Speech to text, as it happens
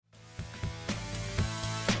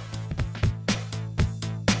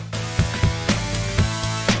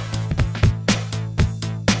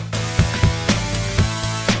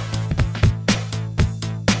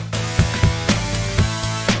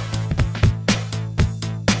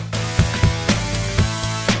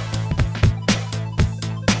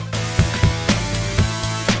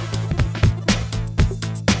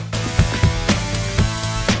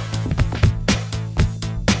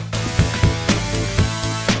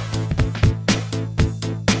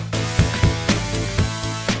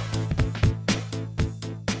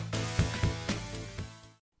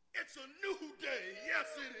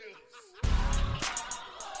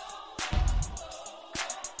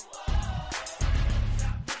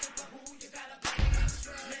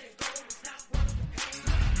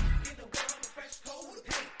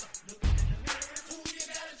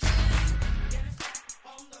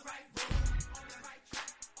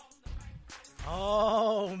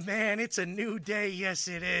man, it's a new day. Yes,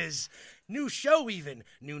 it is. New show, even.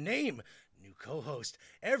 New name. New co host.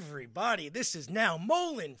 Everybody, this is now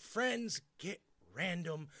Molin Friends Get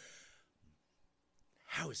Random.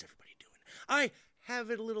 How is everybody doing? I have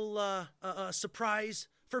a little surprise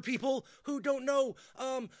for people who don't know.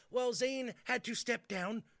 Well, Zane had to step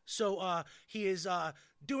down, so he is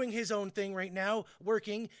doing his own thing right now,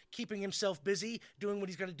 working, keeping himself busy, doing what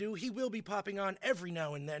he's got to do. He will be popping on every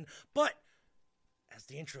now and then, but as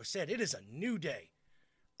the intro said, it is a new day.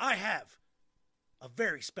 I have a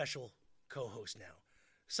very special co-host now,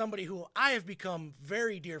 somebody who I have become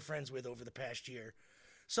very dear friends with over the past year,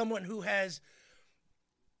 someone who has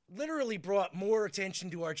literally brought more attention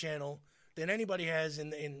to our channel than anybody has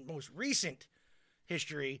in most recent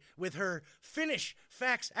history with her Finnish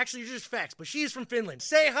facts. Actually, just facts, but she's from Finland.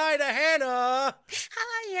 Say hi to Hannah!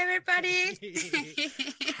 Hi, everybody!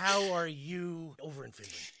 How are you over in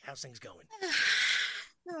Finland? How's things going?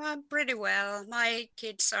 I'm pretty well. My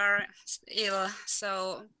kids are ill,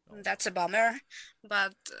 so that's a bummer,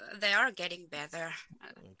 but they are getting better.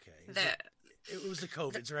 Okay. It was the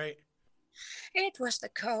COVIDs, right? It was the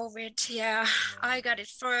COVID, yeah. I got it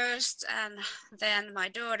first, and then my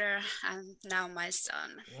daughter, and now my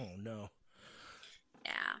son. Oh, no.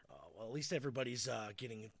 Yeah. Well, at least everybody's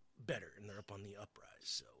getting better, and they're up on the uprise,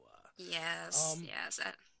 so... Yes.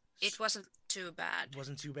 It wasn't too bad. It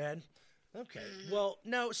wasn't too bad? Okay. Well,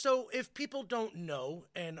 now, so if people don't know,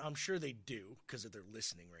 and I'm sure they do, because they're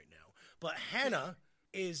listening right now, but Hannah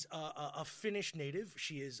is a Finnish native.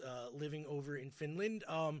 She is living over in Finland.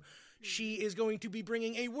 She is going to be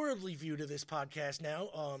bringing a worldly view to this podcast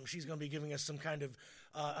now. She's going to be giving us some kind of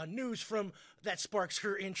news from that sparks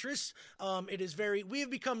her interest. We have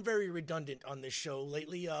become very redundant on this show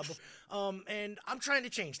lately, and I'm trying to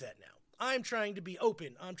change that now. I'm trying to be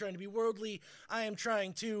open. I'm trying to be worldly. I am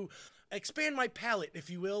trying to expand my palette, if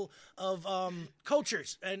you will, of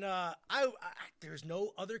cultures. And there's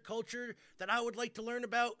no other culture that I would like to learn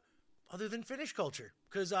about other than Finnish culture,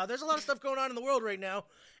 because there's a lot of stuff going on in the world right now,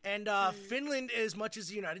 and Finland, as much as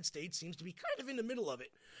the United States, seems to be kind of in the middle of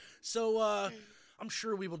it. So I'm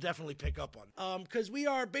sure we will definitely pick up on, because we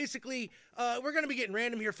are basically, we're going to be getting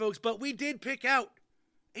random here, folks, but we did pick out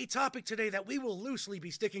a topic today that we will loosely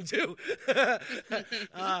be sticking to.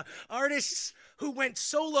 Artists who went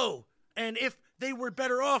solo, and if they were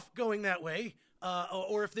better off going that way,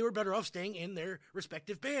 or if they were better off staying in their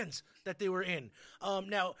respective bands that they were in.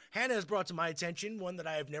 Now, Hannah has brought to my attention one that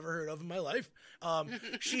I have never heard of in my life.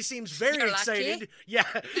 She seems very excited. Yeah,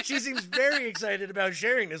 she seems very excited about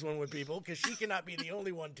sharing this one with people, because she cannot be the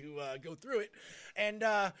only one to go through it. And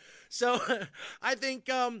so I think,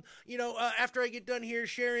 after I get done here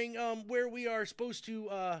sharing where we are supposed to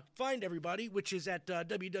find everybody, which is at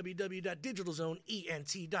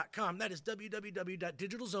www.digitalzoneent.com. That is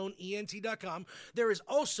www.digitalzoneent.com. There is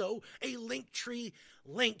also a Linktree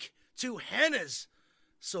link to Hannah's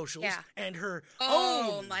socials and her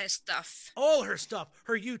my stuff. All her stuff.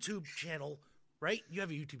 Her YouTube channel, right? You have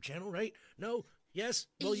a YouTube channel, right? No? Yes?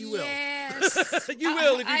 Well, you will. Yes. You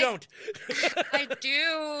will if you don't. I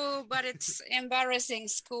do, but it's embarrassing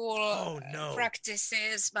school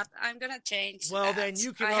practices, but I'm going to change Well, that. then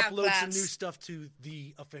you can upload some new stuff to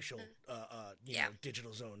the official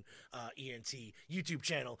Digital Zone ENT YouTube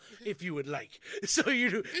channel if you would like. So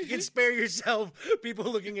you can spare yourself people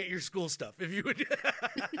looking at your school stuff if you would. Or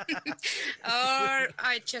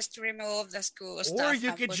I just remove the school stuff. Or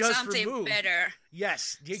you could just something remove. Better.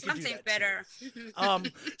 Yes, you can do Something that better.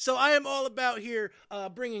 So I am all about here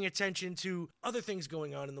bringing attention to other things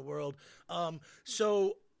going on in the world.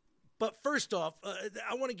 But first off,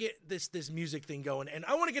 I want to get this music thing going, and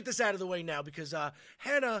I want to get this out of the way now because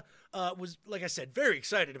Hannah was, like I said, very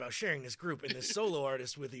excited about sharing this group and this solo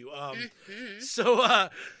artist with you. So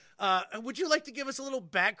would you like to give us a little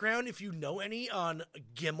background, if you know any, on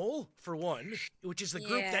Gimmel, for one, which is the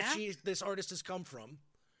group that this artist has come from?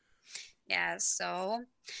 Yeah, so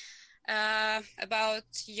about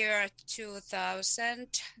year 2000,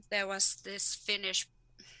 there was this Finnish,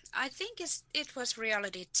 I think it was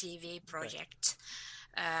reality TV project.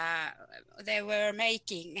 They were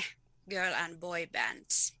making girl and boy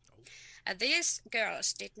bands. These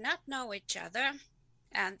girls did not know each other,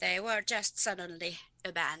 and they were just suddenly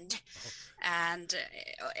a band. And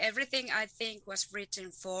everything, I think, was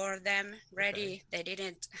written for them, ready. They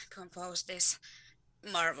didn't compose this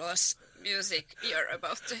marvelous music you're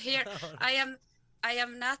about to hear. I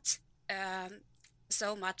am not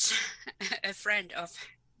so much a friend of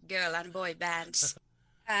girl and boy bands,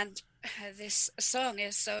 and this song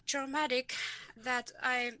is so traumatic that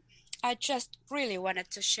I I just really wanted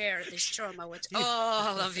to share this trauma with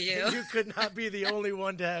all of you. You could not be the only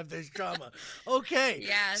one to have this trauma. Okay.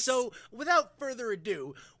 Yes. So, without further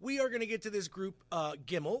ado, we are going to get to this group,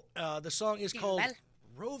 Gimmel. The song is called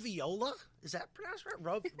Roviola. Is that pronounced right?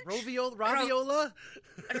 Roviola? Raviola?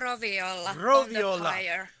 Roviola.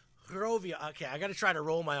 Roviola. Roviola. Okay, I got to try to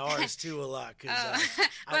roll my R's too a lot.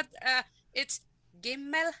 But it's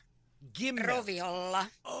Gimmel. Gimmel. Roviola.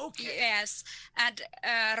 Okay. Yes, and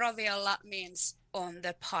roviola means on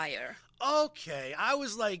the pyre. Okay, I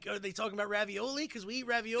was like, are they talking about ravioli? Because we eat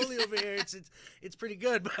ravioli over here. It's pretty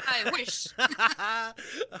good. I wish.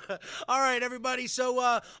 All right, everybody.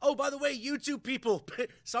 So, oh, by the way, YouTube people,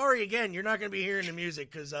 sorry again, you're not going to be hearing the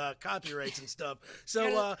music because copyrights and stuff.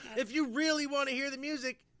 So, if you really want to hear the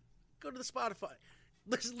music, go to the Spotify.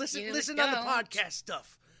 Listen on the podcast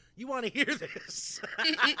stuff. You want to hear this.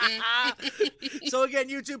 So again,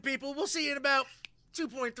 YouTube people, we'll see you in about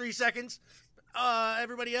 2.3 seconds.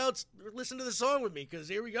 Everybody else, listen to the song with me, because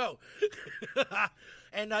here we go.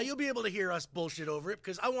 And you'll be able to hear us bullshit over it,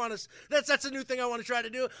 because I want us, that's a new thing I want to try to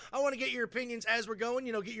do. I want to get your opinions as we're going,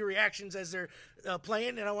 get your reactions as they're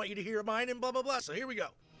playing, and I want you to hear mine and blah, blah, blah. So here we go.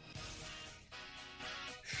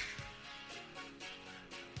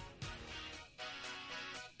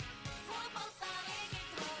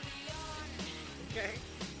 Okay.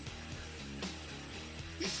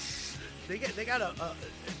 They got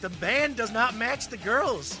the band does not match the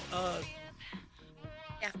girls.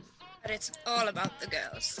 Yeah, but it's all about the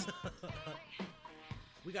girls.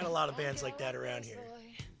 We got a lot of bands like that around here.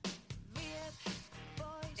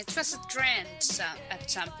 It was a trend at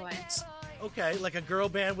some point. Okay, like a girl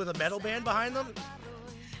band with a metal band behind them?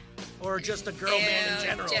 Or just a girl band in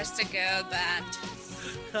general? Just a girl band.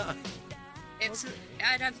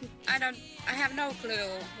 I have no clue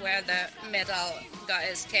where the metal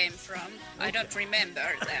guys came from. Okay. I don't remember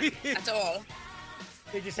them at all.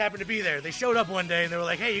 They just happened to be there. They showed up one day and they were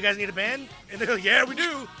like, hey, you guys need a band? And they're like, yeah, we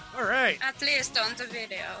do. All right. At least on the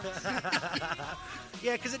video.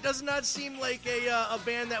 Yeah, because it does not seem like a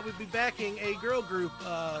band that would be backing a girl group,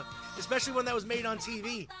 especially one that was made on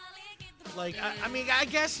TV. Like, I mean, I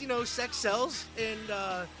guess, sex sells, and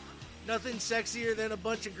nothing sexier than a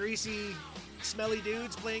bunch of greasy, smelly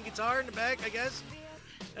dudes playing guitar in the back, I guess.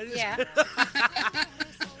 Yeah.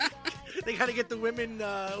 They gotta get the women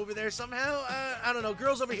over there somehow. I don't know.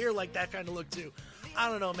 Girls over here like that kind of look too. I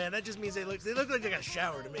don't know, man. That just means they look like they got a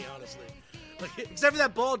shower to me, honestly. Like, except for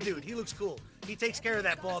that bald dude. He looks cool. He takes care of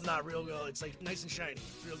that bald knot real well. It's like nice and shiny.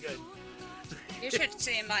 It's real good. You should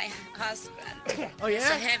see my husband. Oh, yeah?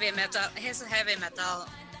 He's a heavy metal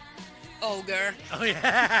ogre. Oh,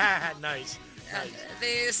 yeah. Nice. And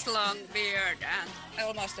this long beard and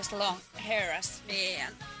almost as long hair as me.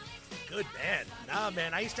 And good man. Nah,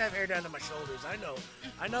 man. I used to have hair down to my shoulders. I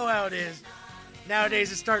know how it is.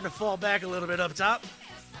 Nowadays, it's starting to fall back a little bit up top.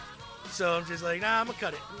 So I'm just like, nah, I'm going to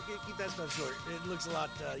cut it. Keep that stuff short. It looks a lot,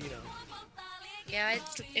 Yeah,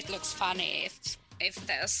 it looks funny if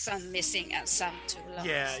there's some missing and some too long.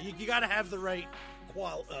 Yeah, you got to have the right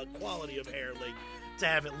quality of hair, like, to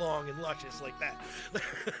have it long and luscious like that.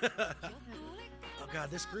 Oh,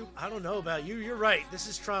 God, this group, I don't know about you. You're right. This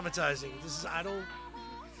is traumatizing. I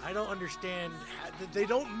don't understand. They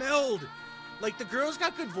don't meld. Like, the girls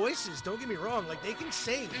got good voices. Don't get me wrong. Like, they can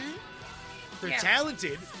sing. Mm-hmm. They're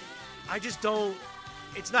talented. I just don't.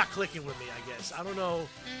 It's not clicking with me, I guess. I don't know.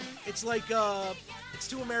 It's like, it's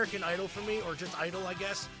too American Idol for me, or just Idol, I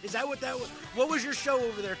guess. Is that what that was? What was your show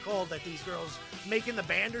over there called that these girls making the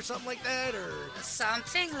band or something like that? Or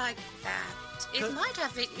something like that. It might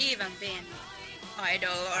have even been Idol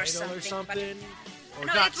or something. Or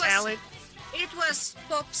no, Got Talent. It was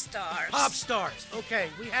Pop Stars. Pop Stars. Okay,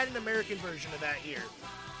 we had an American version of that here.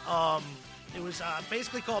 It was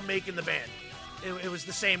basically called Making the Band. It was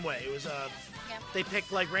the same way. It was They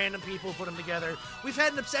picked like random people, put them together. We've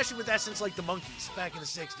had an obsession with that since like the Monkees back in the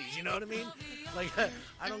 60s. You know what I mean? Like,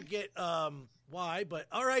 I don't get why, but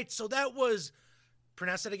all right. So that was,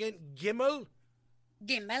 pronounce that again, Gimmel?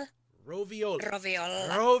 Gimmel. Roviola.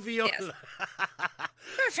 Roviola.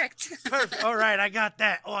 Yes. Perfect. All right, I got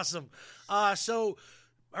that. Awesome. So,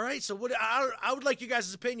 all right. So what I would like you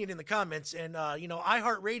guys' opinion in the comments, and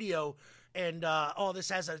iHeartRadio. And this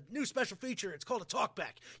has a new special feature. It's called a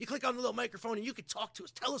talkback. You click on the little microphone and you can talk to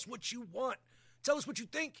us. Tell us what you want. Tell us what you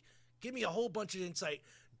think. Give me a whole bunch of insight.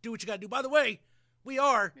 Do what you got to do. By the way, we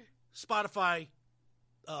are Spotify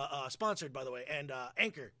sponsored, by the way, and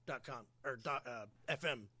Anchor.com or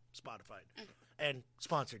FM Spotify and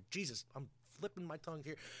sponsored. Jesus, I'm flipping my tongue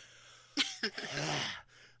here.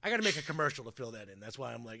 I got to make a commercial to fill that in. That's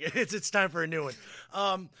why I'm like, it's time for a new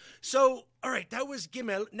one. So, all right, that was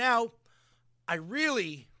Gimel. Now, I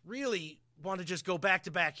really, really want to just go back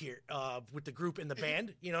to back here with the group and the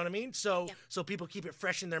band. You know what I mean? So people keep it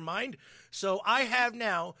fresh in their mind. So I have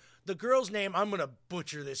now the girl's name. I'm going to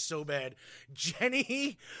butcher this so bad.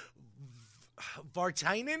 Jenny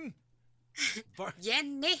Vartiainen?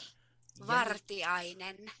 Jenny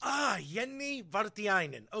Vartiainen. Jenny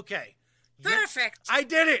Vartiainen. Okay. Perfect. I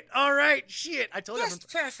did it. All right. Shit. I told you. Yes,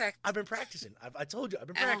 perfect. I've been practicing. I told you. I've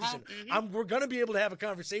been practicing. We're going to be able to have a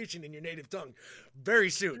conversation in your native tongue very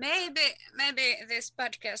soon. Maybe this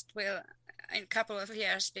podcast will, in a couple of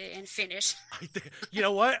years, be in Finnish. You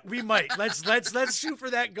know what? We might. Let's shoot for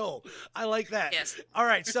that goal. I like that. Yes. All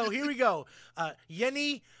right. So here we go.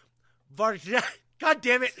 Jenny Vartiainen. God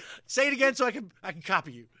damn it. Say it again so I can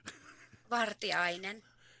copy you. Vartiainen.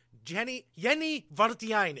 Jenny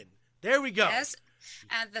Vartiainen. There we go. Yes,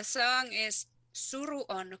 and the song is Suru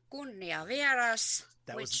on kunnia vieras,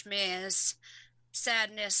 which means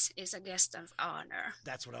sadness is a guest of honor.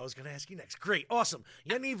 That's what I was going to ask you next. Great. Awesome.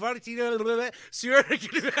 Jenny Vartiainen.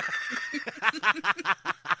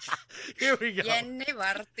 Here we go. Jenny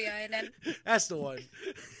Vartiainen. That's the one.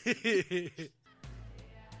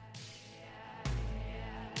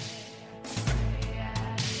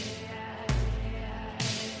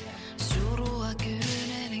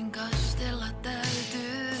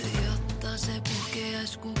 Se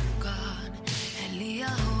puhkeais kukkaan, en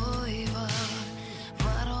liian hoivaan.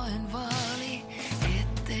 Varoen vaali,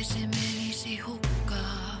 ettei se menisi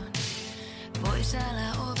hukkaan. Pois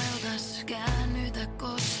älä oveltas käännytä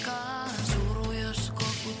koskaan. Suru jos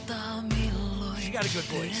koputtaa milloin.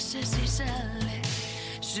 Pyydä se sisälle,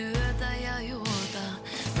 syötä ja juota.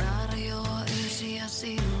 Tarjoa ysiä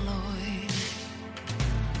silloin.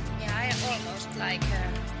 Yeah, I almost like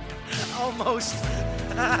her. Almost.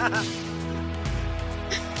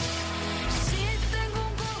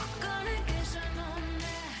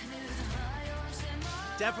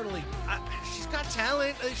 Definitely, she's got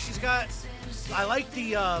talent. I like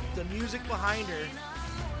the music behind her.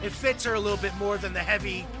 It fits her a little bit more than the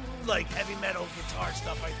heavy metal guitar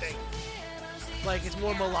stuff. I think, like it's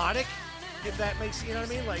more melodic, if that makes you know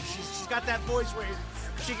what I mean. Like she's got that voice where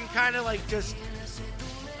she can kind of like just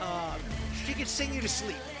she can sing you to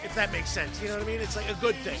sleep, if that makes sense. You know what I mean? It's like a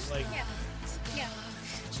good thing. Like yeah,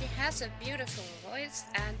 she has a beautiful voice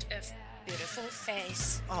and a beautiful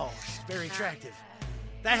face. Oh, she's very attractive.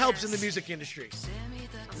 That helps in the music industry.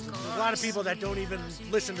 There's a lot of people that don't even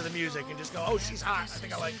listen to the music and just go, "Oh, she's hot. I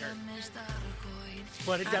think I like her."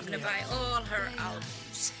 But it definitely buy all her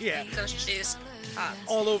albums. Yeah, because she's hot.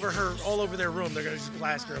 All over their room. They're gonna just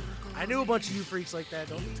blast her. I knew a bunch of you freaks like that.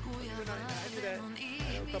 Don't you? I did that.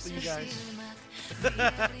 I know a couple of you guys.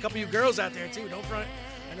 A couple of you girls out there too. Don't front.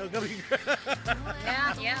 I know a couple of you girls.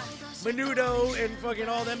 Yeah. Menudo and fucking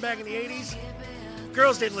all them back in the 80s.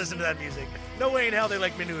 Girls didn't listen to that music. No way in hell they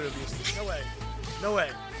like Menudo music. No way.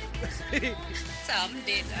 Some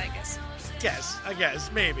did, I guess. I guess,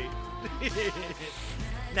 maybe.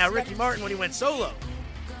 Now, Ricky Martin, when he went solo,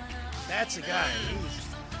 that's a guy.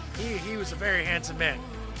 He was a very handsome man.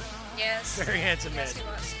 Yes. Very handsome man.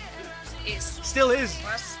 He was. Still is.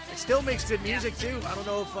 Was. It still makes good music, too. I don't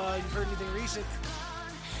know if you've heard anything recent.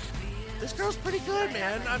 This girl's pretty good,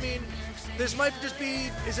 man. I mean, this might just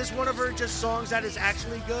be, is this one of her just songs that is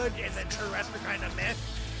actually good and then the rest are kind of meh?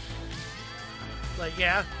 Like,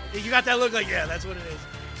 yeah. You got that look like, yeah, that's what it is.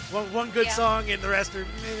 One good song and the rest are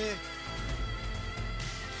meh.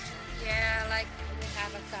 Yeah, like we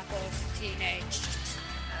have a couple of teenage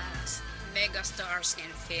megastars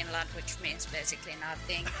in Finland, which means basically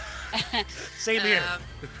nothing. Same here.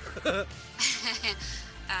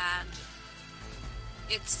 And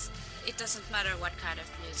it doesn't matter what kind of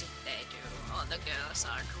music they do. All the girls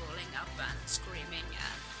are drooling up and screaming.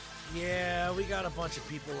 Yeah, we got a bunch of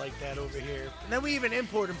people like that over here. And then we even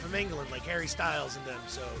import them from England, like Harry Styles and them.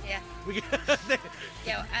 So yeah,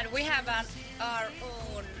 yeah, and we have our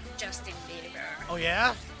own Justin Bieber. Oh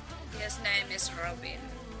yeah? His name is Robin.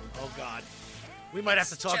 Oh God, we might have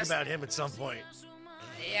to talk about him at some point.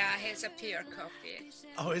 Yeah, he's a pure copy.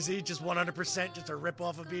 Oh, is he just 100% just a rip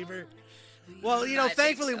off of Bieber? Well, you know,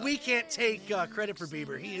 thankfully we can't take credit for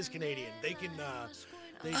Bieber. He is Canadian. They can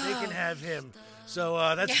they can have him. So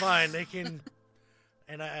that's fine. They can,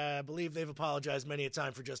 and I believe they've apologized many a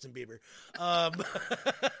time for Justin Bieber.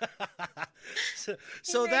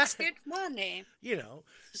 So that's good money. You know,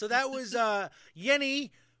 so that was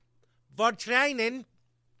Jenny Vartiainen.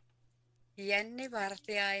 Jenny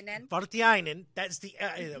Vartiainen. Vartiainen. That's the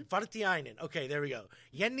Vartiainen. Okay, there we go.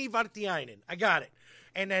 Jenny Vartiainen. I got it.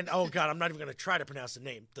 And then, oh God, I'm not even going to try to pronounce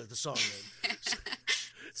the song name.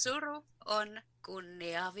 Suru on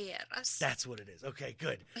kunnia vieras. That's what it is. Okay,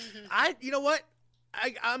 good. You know what?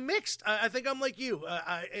 I'm mixed. I think I'm like you.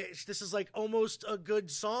 This is like almost a good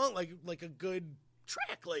song, like a good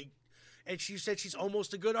track. And she said she's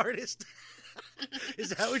almost a good artist. Is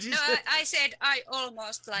that what you said? I said I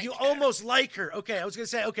almost like you her. almost like her. Okay, I was gonna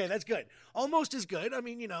say. Okay, that's good. Almost is good. I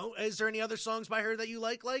mean, is there any other songs by her that you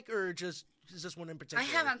like, or just is this one in particular? I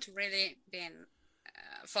haven't really been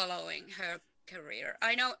following her career.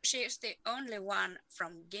 I know she's the only one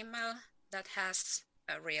from Gimel that has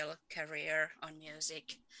a real career on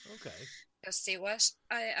music. Okay. Because she was,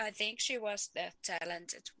 I think she was the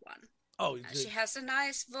talented one. Oh, she has a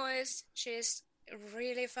nice voice. She's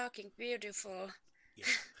really fucking beautiful.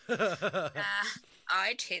 Yeah.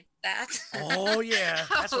 I'd hit that. Oh yeah,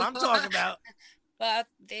 that's what I'm talking about. But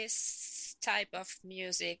this type of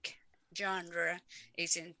music genre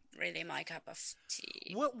isn't really my cup of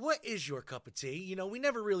tea. What is your cup of tea? We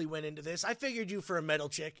never really went into this. I figured you for a metal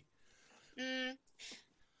chick.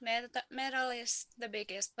 Metal is the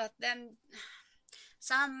biggest, but then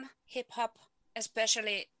some hip hop,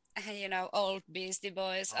 especially old Beastie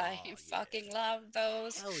Boys. I fucking love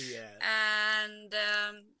those. Hell yeah! And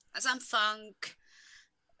some funk,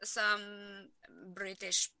 some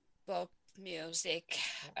British pop music.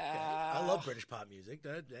 Okay. I love British pop music.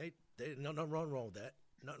 Nothing wrong with that.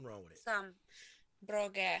 Nothing wrong with it. Some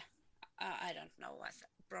I don't know what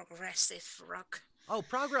progressive rock. Oh,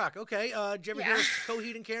 prog rock. Okay. Did you ever hear of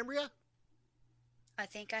Coheed and Cambria? I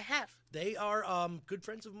think I have. They are good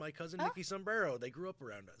friends of my cousin Nicky Sombrero. They grew up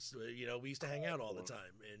around us. We used to hang out all the time,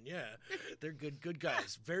 and they're good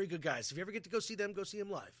guys, very good guys. If you ever get to go see them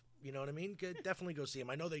live. You know what I mean? Definitely go see them.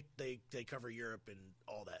 I know they cover Europe and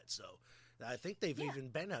all that, so I think they've even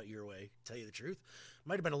been out your way. To tell you the truth,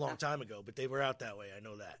 might have been a long time ago, but they were out that way. I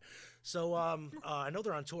know that. So I know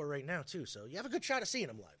they're on tour right now too. So you have a good shot of seeing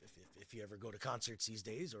them live if you ever go to concerts these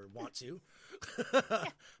days or want to.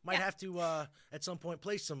 Might have to at some point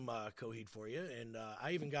play some Coheed for you. And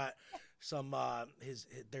I even got some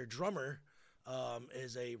their drummer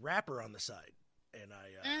is a rapper on the side. And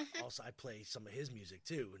I play some of his music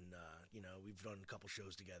too, and we've done a couple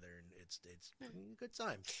shows together, and it's a good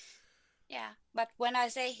time. Yeah, but when I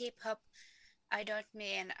say hip hop, I don't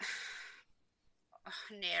mean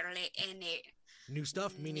nearly any new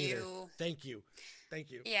stuff. Me neither. Thank you.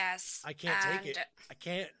 Yes, I can't take it. I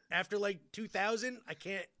can't after like 2000. I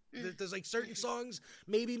can't. There's like certain songs,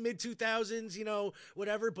 maybe mid 2000s,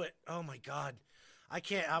 whatever. But oh my God. I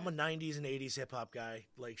can't. I'm a 90s and 80s hip hop guy,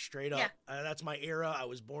 like straight up. Yeah. That's my era. I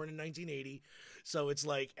was born in 1980. So it's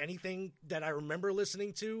like anything that I remember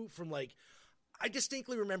listening to from I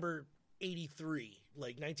distinctly remember 83,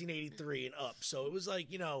 like 1983 and up. So it was like,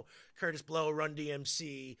 Curtis Blow, Run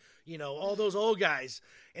DMC, all those old guys.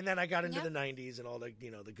 And then I got into the 90s and all the,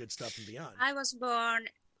 the good stuff and beyond. I was born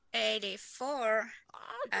 84.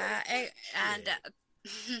 And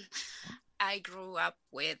I grew up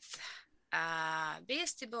with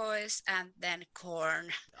Beastie Boys and then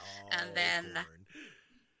Korn, and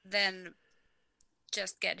then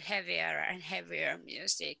just get heavier and heavier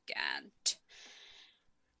music. And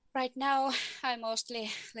right now I mostly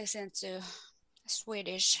listen to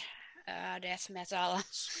Swedish death metal.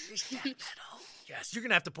 Swedish death metal. Yes, you're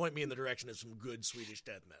gonna have to point me in the direction of some good Swedish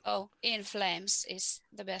death metal. Oh, In Flames is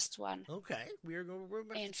the best one. Okay, we're going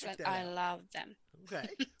In Flames. I love them. Okay,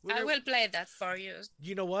 I will play that for you.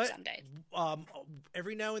 You know what? Someday.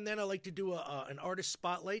 Every now and then I like to do an artist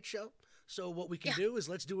spotlight show. So what we can do is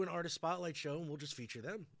let's do an artist spotlight show, and we'll just feature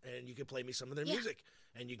them, and you can play me some of their music,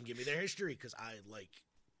 and you can give me their history because I like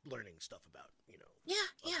learning stuff about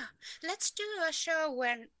Yeah. Let's do a show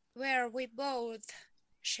where we both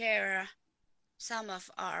share some of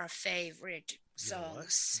our favorite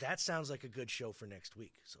songs. That sounds like a good show for next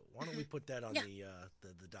week. So why don't we put that on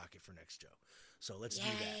the docket for next show? So let's do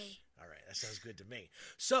that. All right, that sounds good to me.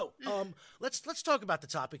 So let's talk about the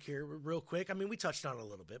topic here real quick. I mean, we touched on it a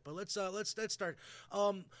little bit, but let's start.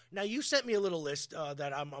 Now you sent me a little list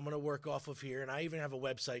that I'm going to work off of here, and I even have a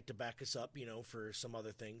website to back us up, for some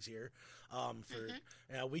other things here.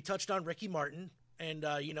 We touched on Ricky Martin. And,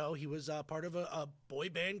 he was part of a boy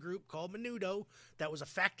band group called Menudo. That was a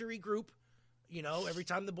factory group. Every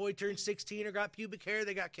time the boy turned 16 or got pubic hair,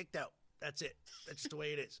 they got kicked out. That's it. That's just the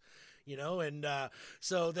way it is. And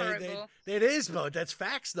so it is, but that's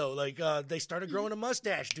facts, though. Like, they started growing a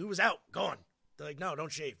mustache. Dude was out, gone. They're like, no,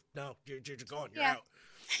 don't shave. No, you're gone. You're out.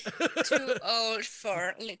 Too old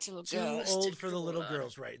for little girls. Too old for the little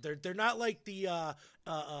girls, right. They're not like the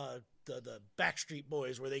Backstreet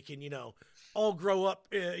Boys where they can, all grow up,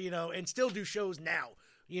 and still do shows now.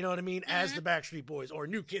 You know what I mean? As the Backstreet Boys or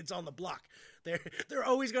New Kids on the Block. They're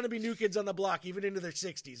always going to be New Kids on the Block, even into their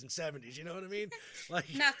 60s and 70s. You know what I mean? Like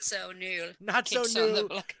Not so new. Not Kids so on the new.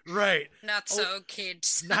 block. Right. Not so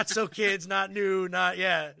kids. Not so kids, not new, not,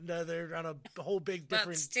 yeah. No, they're on a whole big different.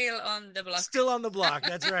 But still on the block. Still on the block.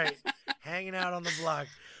 That's right. Hanging out on the block.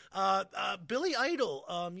 Billy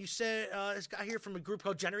Idol, you said, this guy here from a group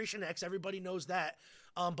called Generation X. Everybody knows that.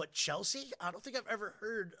 But Chelsea? I don't think I've ever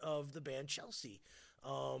heard of the band Chelsea.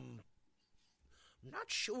 I'm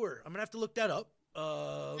not sure. I'm going to have to look that up.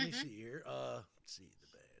 Let me see here. Let's see the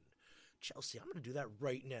band Chelsea. I'm going to do that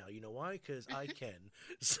right now. You know why? Because I can.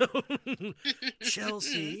 So,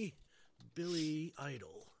 Chelsea, Billy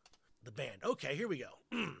Idol, the band. Okay, here we go.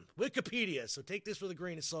 Wikipedia. So take this with a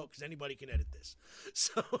grain of salt because anybody can edit this.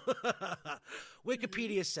 So,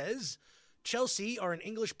 Wikipedia says Chelsea are an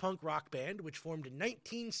English punk rock band which formed in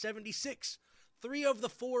 1976. 3 of the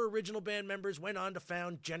 4 original band members went on to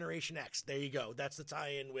found Generation X. There you go. That's the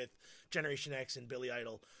tie-in with Generation X and Billy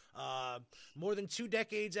Idol. More than 2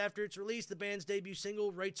 decades after its release, the band's debut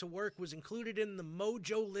single, Right to Work, was included in the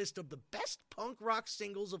Mojo list of the best punk rock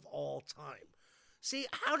singles of all time. See,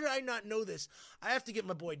 how did I not know this? I have to get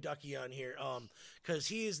my boy Ducky on here, because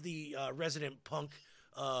he is the resident punk,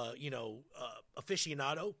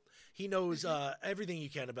 aficionado. He knows everything you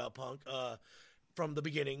can about punk from the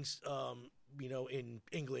beginnings, in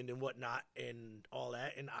England and whatnot and all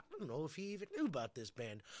that. And I don't know if he even knew about this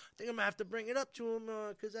band. I think I'm gonna have to bring it up to him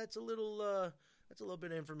because that's a little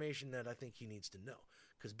bit of information that I think he needs to know.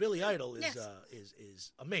 Because Billy Idol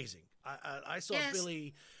is amazing. I saw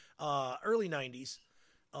Billy early '90s,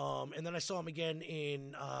 and then I saw him again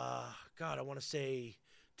in I want to say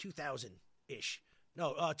 2000-ish.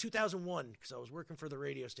 No, 2001 because I was working for the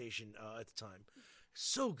radio station at the time.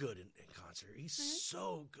 So good in concert. He's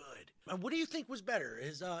so good. And what do you think was better,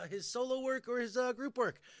 his solo work or his group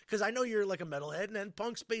work? Because I know you're like a metalhead, and then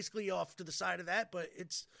punk's basically off to the side of that, but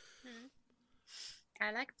it's...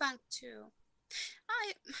 I like punk too.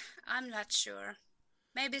 I'm not sure.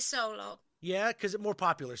 Maybe solo. Yeah, because more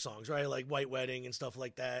popular songs, right? Like White Wedding and stuff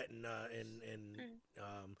like that, and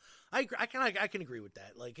I can agree with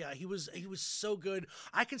that. Like he was so good.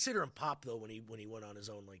 I consider him pop though when he went on his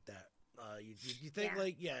own like that. You think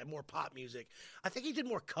more pop music. I think he did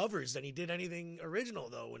more covers than he did anything original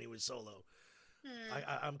though when he was solo.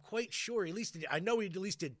 I'm quite sure. I know he at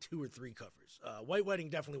least did 2 or 3 covers. White Wedding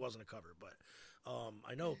definitely wasn't a cover, but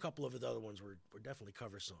I know a couple of the other ones were definitely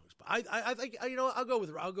cover songs. But I think I'll go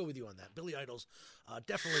with you on that. Billy Idol's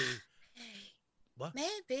definitely. What?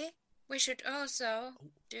 Maybe we should also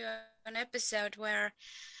do an episode where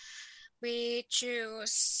we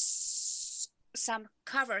choose some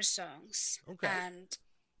cover songs and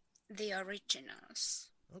the originals.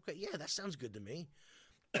 Okay, yeah, that sounds good to me.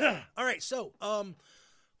 All right, so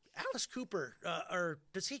Alice Cooper, or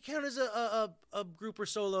does he count as a group or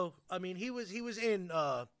solo? I mean, he was in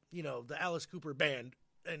the Alice Cooper band,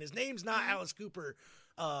 and his name's not Alice Cooper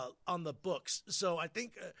on the books. So I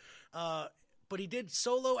think, but he did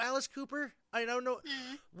solo Alice Cooper. I don't know.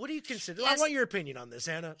 What do you consider? Yes. I want your opinion on this,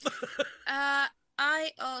 Hannah.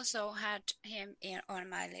 I also had him on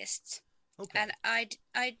my list. Okay. And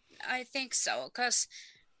I think so, because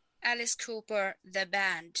Alice Cooper, the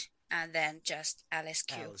band, and then just Alice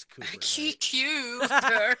Cooper. Alice Cooper.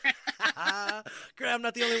 Cooper. Girl, I'm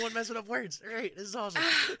not the only one messing up words. All right, this is awesome.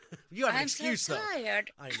 You have an excuse, so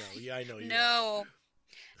tired. Though. I know. Yeah, I know.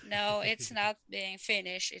 No, it's not being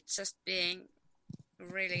finished. It's just being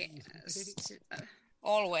really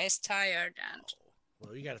always tired and.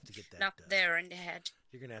 Well, you got to get that. Not there in the head.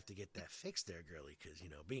 You're gonna have to get that fixed there, girlie, because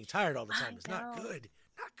being tired all the time is not good.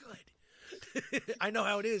 Not good. I know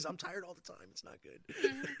how it is. I'm tired all the time. It's not good.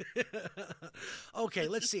 Okay,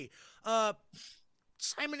 let's see.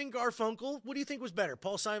 Simon and Garfunkel. What do you think was better,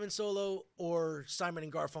 Paul Simon solo or Simon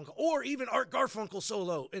and Garfunkel, or even Art Garfunkel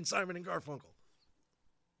solo in Simon and Garfunkel?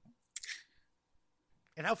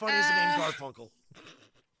 And how funny is the name Garfunkel?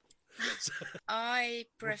 I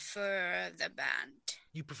prefer the band.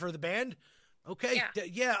 You prefer the band? Okay.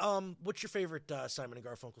 Yeah. What's your favorite Simon and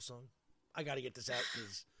Garfunkel song? I got to get this out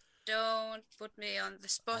because. Don't put me on the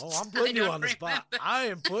spot. Oh, I'm putting you on the spot. I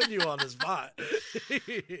am putting you on the spot.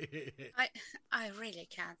 I really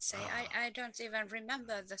can't say. I don't even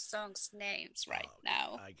remember the songs' names right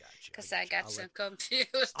now. I got you. Because I got so confused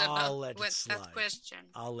with that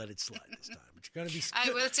question. I'll let it slide this time. But you're gonna be.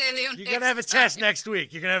 I will tell you. You're gonna have a test next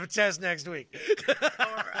week. You're gonna have a test next week.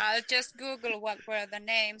 Or I'll just Google what were the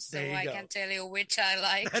names so I can tell you which I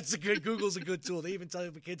like. Google's a good tool. They even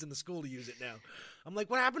tell the kids in the school to use it now. I'm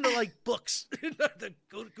like, what happened to books? Go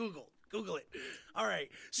to Google. Google it. All right.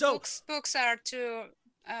 So books are too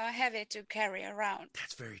heavy to carry around.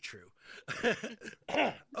 That's very true.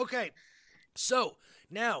 Okay. So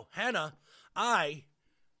now, Hannah, I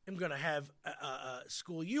am going to have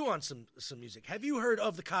school you on some music. Have you heard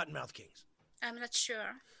of the Cottonmouth Kings? I'm not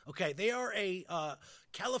sure. Okay, they are a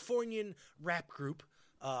Californian rap group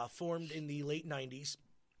formed in the late 90s.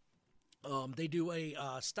 They do a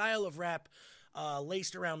style of rap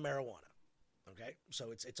laced around marijuana. Okay,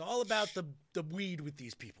 so it's all about the weed with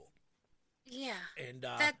these people. Yeah, and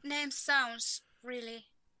that name sounds really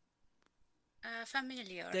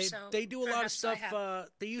familiar. They do a lot of stuff. Have...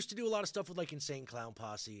 They used to do a lot of stuff with like Insane Clown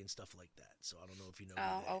Posse and stuff like that. So I don't know if you know.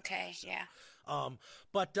 Oh, okay, so, yeah.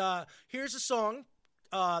 But here's a song.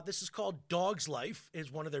 This is called Dog's Life.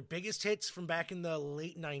 Is one of their biggest hits from back in the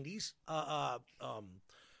late 90s.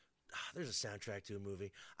 There's a soundtrack to a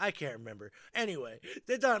movie. I can't remember. Anyway,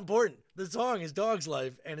 that's not important. The song is Dog's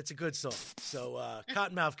Life, and it's a good song. So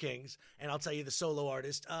Cottonmouth Kings, and I'll tell you the solo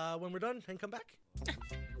artist when we're done and come back.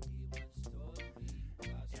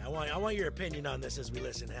 Yeah, I want your opinion on this as we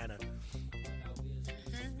listen, Hannah.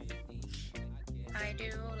 I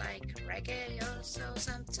do like reggae also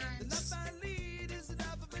sometimes. It's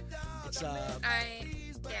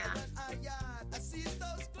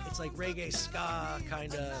It's like reggae ska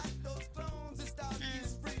kind of,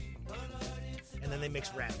 and then they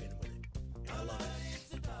mix rap in with it. And I love it.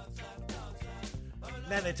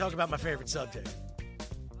 Then they talk about my favorite subject,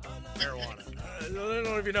 marijuana. I don't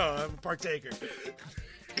know if you know, I'm a partaker.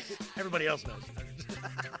 Everybody else knows.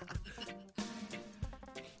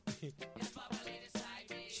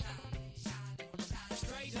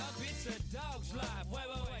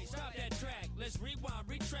 Let's rewind,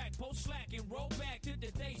 retract, post slack, and roll back to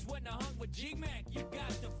the days when I hung with G-Mac. You got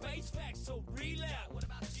the face facts, so relax. What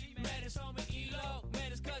about G-Mac? Met his homie E-Lo,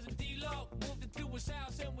 met his cousin D-Lo. Moved into his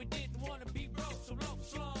house and we didn't want to be broke. So low,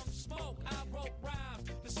 slum, smoke, I wrote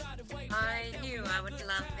rhymes. Decided way I knew I would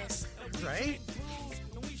love this. Right?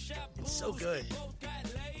 It's so good. Both got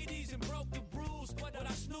ladies and broke the rules, but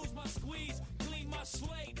I snooze my squeeze, clean my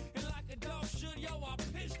slate, and like a dog should, yo, I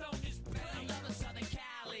pissed on this plate. I love the Southern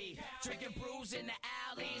Cali, drinking brews in the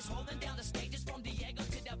alleys, holding down the stages from Diego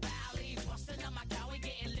to the valley, busting up my cowie,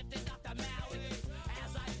 getting lifted off the Maui.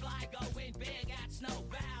 As I fly, going big at Snow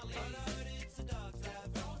Valley. It's a dog's life.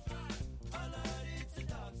 It's a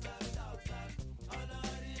dog's life.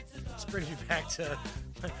 This brings me back to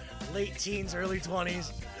late teens, early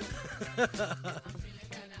 20s.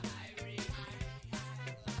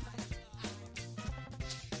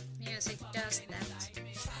 Music does that.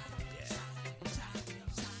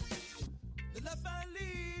 The life I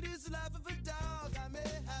lead is the life of a dog. I may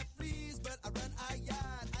have fleas, but I run a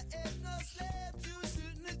yard. I ain't no slave to a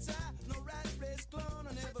suit and a tie. No rat race clone,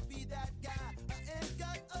 I'll never be that guy. I ain't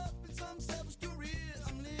got up in some selfish career.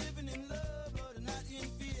 I'm living in love, but not in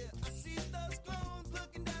fear. I see those clones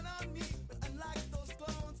looking down on me, but unlike those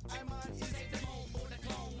clones, I'm on his Save the mold for the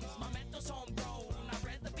clones. My mental's homegrown. I'd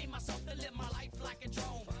rather be myself than live my life like a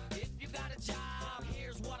drone. If you got a job,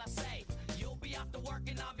 here's what I say. You'll be off to work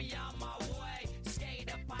and I'll be on my way.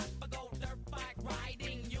 Skate a pipe, I go dirt bike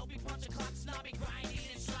riding. You'll be punching clocks and I'll be grinding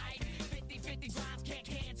and sliding. 50-50 grinds, kick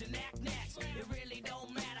hands and neck necks. It really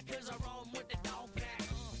don't matter cause I roam with the dog pack.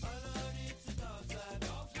 It's a dog's life,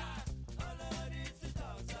 dog's life. It's a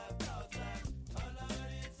dog's life, dog's life.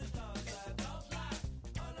 It's a dog's life, dog's life.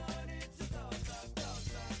 It's a dog's life,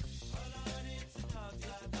 dog's life. It's a dog's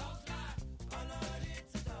life, dog's life.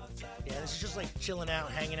 It's a dog's life. Yeah, this is just like chilling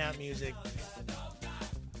out, hanging out music.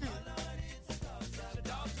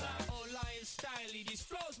 Oh, lion styly, these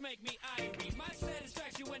flows make me irie. My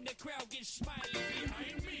satisfaction when the crowd gets smiley.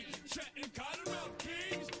 Behind me, chatting Cottonmouth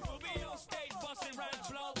Kings. We'll be on stage busting rhymes,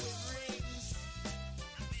 flow with rings.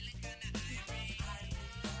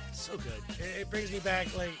 So good. It brings me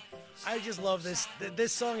back, like, I just love this.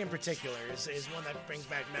 This song in particular is one that brings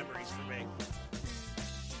back memories for me.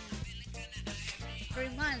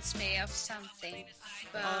 Reminds me of something,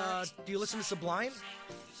 but Do you listen to Sublime?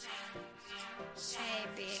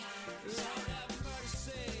 maybe.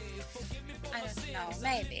 I don't know,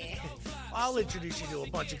 maybe. I'll introduce you to a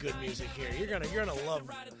bunch of good music here. You're gonna love.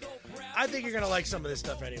 I think you're gonna like some of this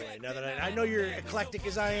stuff anyway. Now that I know you're eclectic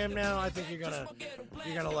as I am now, I think you're gonna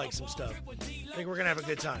like some stuff. I think we're gonna have a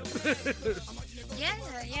good time. Yeah.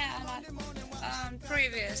 On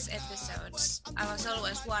previous episodes, I was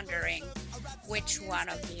always wondering which one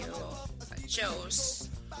of you chose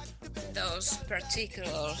those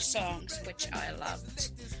particular songs which I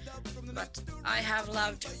loved. But I have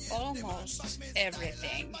loved almost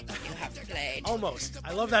everything you have played. Almost.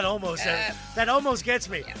 I love that almost. That almost gets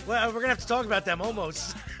me. Yeah. Well, we're gonna have to talk about them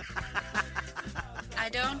almost.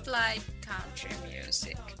 don't like country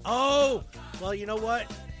music. Oh, well, you know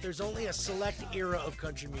what? There's only a select era of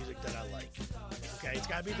country music that I like. Okay, it's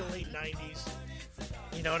got to be the late 90s.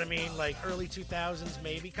 You know what I mean? Like early 2000s,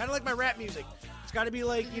 maybe. Kind of like my rap music. It's got to be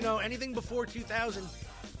like, anything before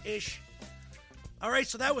 2000-ish. All right,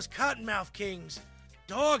 so that was Cottonmouth Kings,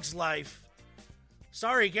 Dog's Life.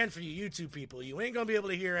 Sorry again for you YouTube people. You ain't going to be able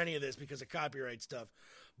to hear any of this because of copyright stuff.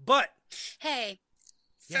 But... Hey,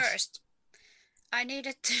 Yes. first, I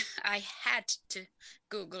had to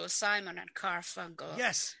Google Simon and Garfunkel.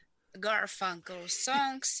 Yes. Garfunkel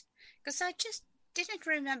songs, because I just didn't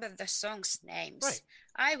remember the songs' names. Right.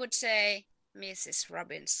 I would say Mrs.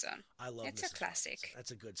 Robinson. I love It's Mrs. a classic. Robinson.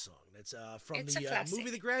 That's a good song. That's from It's a the classic.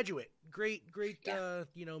 movie The Graduate. Great, Yeah.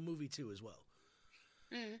 movie too as well.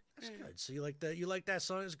 That's Mm. good. So you like that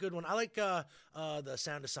song? It's a good one. I like The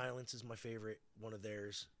Sound of Silence is my favorite one of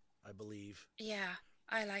theirs, I believe. Yeah,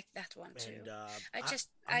 I like that one too.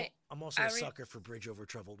 And I'm also a sucker for Bridge Over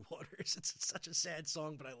Troubled Waters. It's such a sad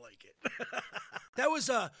song, but I like it. That was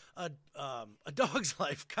a Dog's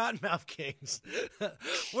Life, Cottonmouth Kings.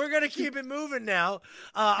 We're gonna keep it moving now.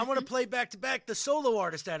 I'm gonna play back to back the solo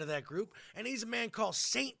artist out of that group, and he's a man called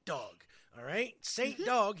Saint Dog. All right, Saint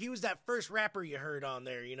Dog. He was that first rapper you heard on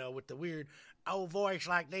there, with the weird old voice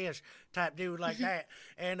like this type dude like that.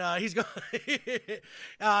 And he's going. This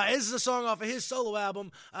is a song off of his solo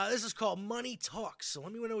album. This is called Money Talks. So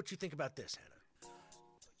let me know what you think about this, Hannah.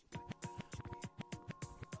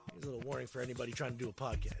 Here's a little warning for anybody trying to do a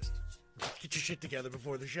podcast. Get your shit together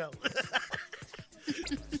before the show.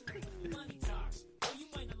 Money talks. Oh, you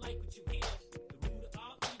might not like what you hear. The root of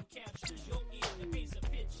all evil captures your ear and paints a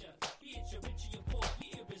picture. Be it your rich or your poor,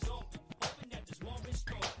 your ear is open, hoping that there's more in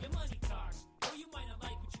store. Your money talks. Oh, you might not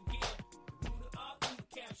like what you hear. The root of all evil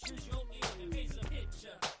captures your ear and paints a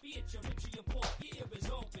picture. Be it your rich or your poor, your ear is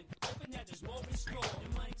open, hoping that there's more in store.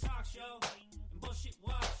 Your money talks, yo, and bullshit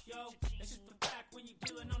watch, yo. That's just the fact when you're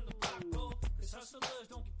dealing on the block, bro. Cause hustlers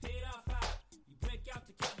don't get paid off high. You break out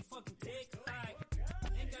to kill, you fucking take a hike.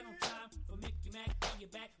 Ain't got no time for Mickey Mac on your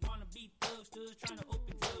back. Wanna be thugsters, trying to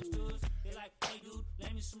open drugstores. They like, hey dude,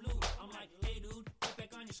 lend me some loot. I'm like, hey dude, get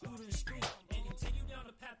back on your scooter and scoot. And continue down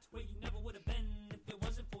the path where you never would have been. If it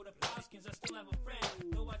wasn't for the Ploskins, I still have a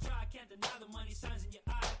friend. Though I try, I can't deny the money signs in your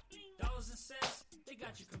eye. Dollars and cents, they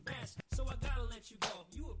got you convinced. So I gotta let you go.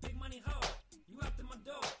 You a big money hoe. You after my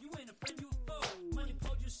dough. You ain't a friend, you a foe. Money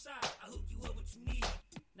pulled you aside. I hook you up what you need.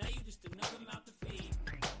 Now you just another mouth to feed.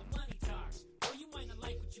 The money talks. Oh, you might not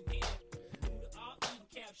like what you hear. Due to all evil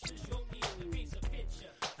captures your ear and paints a picture.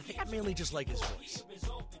 I think I mainly just like his voice.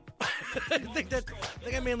 I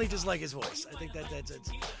think I mainly just like his voice. I think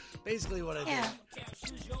that's basically what I do. Yeah.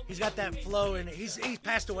 He's got that flow, and he's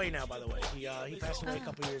passed away now. By the way, he passed away a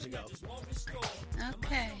couple years ago.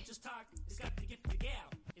 Okay.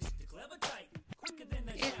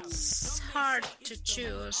 It's hard to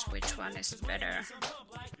choose which one is better.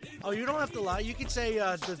 Oh, you don't have to lie. You can say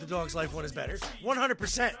the Dog's Life one is better,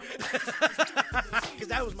 100%. Because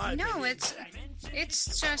that was my No, opinion.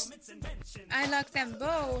 it's just I like them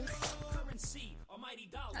both.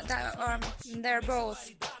 They're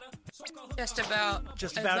both just about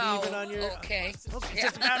even on your. okay. Okay, Yeah.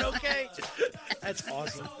 just about okay. That's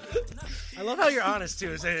awesome. I love how you're honest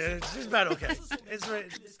too. It's just about okay.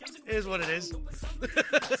 It is what it is.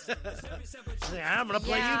 I'm gonna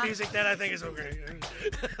play Yeah. you music that I think is okay.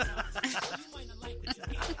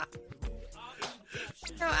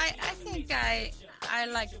 So I think I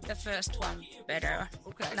like the first one better,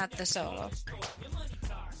 Okay. not the solo.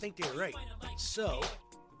 I think you're right. So,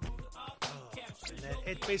 and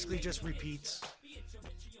it basically just repeats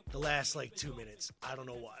the last like 2 minutes. I don't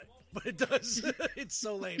know why, but it does. It's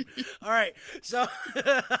so lame. All right, so.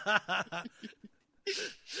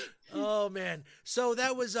 Oh man, so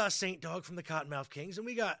that was Saint Dog from the Cottonmouth Kings, and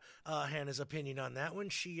we got Hannah's opinion on that one.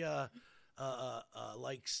 She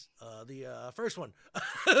likes the first one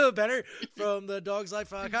better from the Dog's Life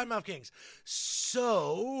Cottonmouth Kings.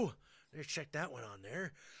 So let's check that one on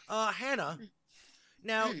there. Hannah,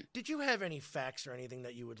 now did you have any facts or anything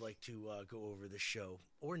that you would like to go over the show,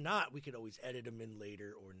 or not? We could always edit them in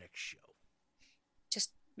later or next show.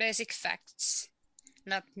 Just basic facts,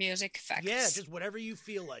 not music facts. Yeah, just whatever you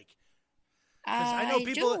feel like. Because I know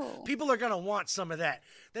do. people are gonna want some of that.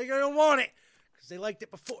 They're gonna want it because they liked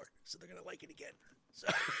it before, so they're gonna like it again. So.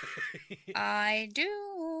 I do.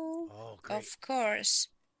 Oh, great. Of course.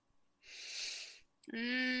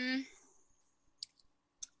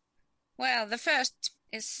 Well, the first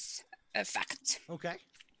is a fact. Okay.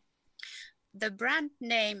 The brand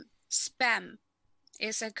name Spam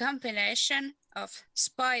is a combination of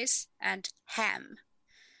spice and ham.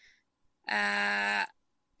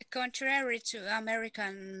 Contrary to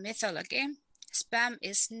American mythology, spam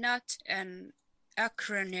is not an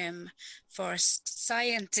acronym for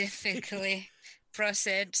scientifically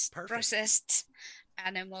processed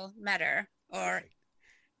animal matter or Perfect.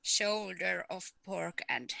 shoulder of pork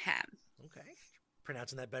and ham. Okay.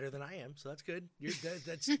 Pronouncing that better than I am, so that's good.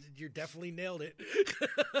 You're definitely nailed it.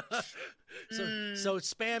 So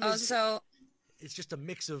spam is Also, it's just a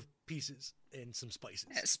mix of pieces and some spices.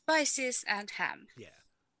 spices and ham. Yeah.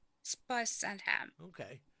 Spice and ham.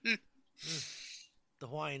 Okay. Mm. The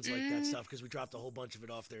Hawaiians like that stuff because we dropped a whole bunch of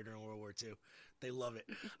it off there during World War II. They love it.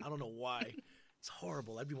 I don't know why. It's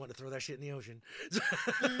horrible. I'd be wanting to throw that shit in the ocean.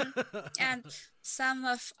 And some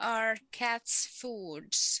of our cats'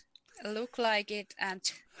 foods look like it and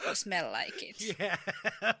smell like it. Yeah,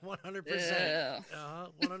 100%.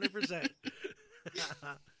 100%.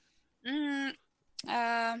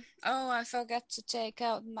 Oh, I forgot to take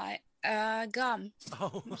out my gum.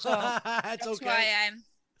 Oh, So that's okay.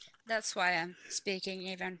 That's why I'm speaking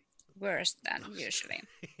even worse than usually.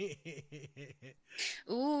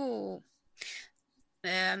 Ooh,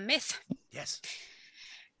 myth. Yes.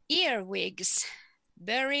 Earwigs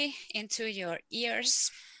bury into your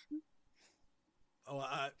ears. Oh,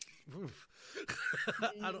 I don't.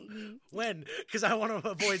 When? Because I want to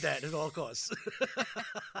avoid that at all costs.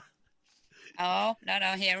 Oh, no,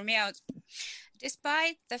 hear me out.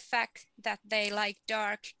 Despite the fact that they like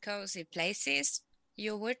dark, cozy places,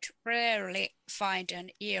 you would rarely find an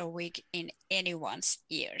earwig in anyone's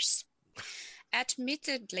ears.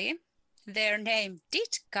 Admittedly, their name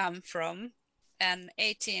did come from an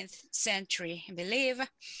 18th century belief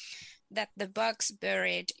that the bugs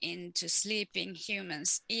burrowed into sleeping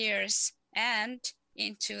humans' ears and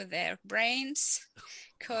into their brains,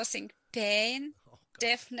 causing pain,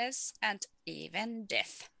 deafness, and even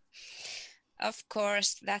death. Of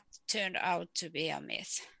course, that turned out to be a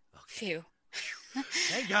myth. Phew.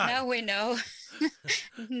 Thank God. Now we know.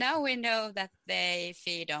 Now we know that they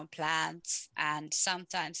feed on plants and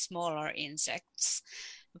sometimes smaller insects,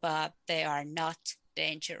 but they are not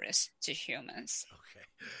dangerous to humans.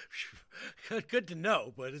 Okay. Good to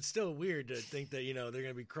know, but it's still weird to think that, they're going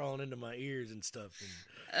to be crawling into my ears and stuff.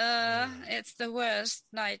 It's the worst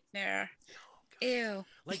nightmare. Ew.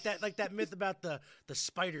 Like that myth about the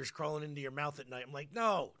spiders crawling into your mouth at night. I'm like,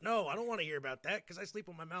 no, I don't want to hear about that because I sleep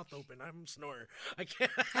with my mouth open. I'm a snorer. I can't.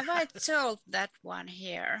 Have I told that one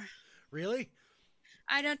here? Really?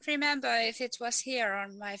 I don't remember if it was here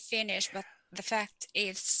on my finish, but the fact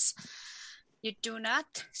is, you do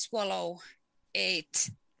not swallow 8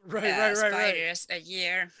 spiders a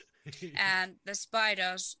year, and the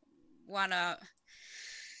spiders wanna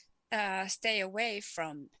stay away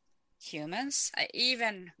from humans.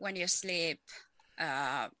 Even when you sleep,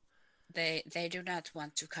 they do not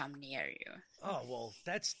want to come near you. Oh well,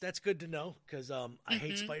 that's good to know because I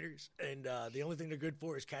hate spiders, and the only thing they're good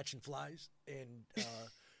for is catching flies, and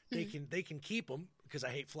they can keep them because I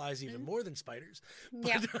hate flies even more than spiders.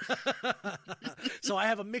 Yeah. So I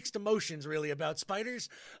have a mixed emotions really about spiders.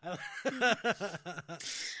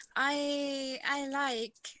 I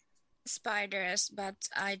like spiders, but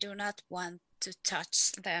I do not want to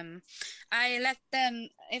touch them. I let them,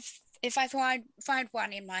 if I find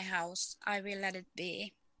one in my house, I will let it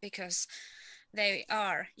be because they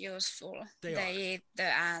are useful. They eat the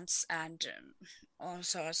ants and all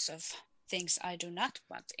sorts of things I do not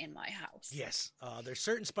want in my house. Yes, there's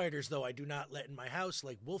certain spiders though I do not let in my house,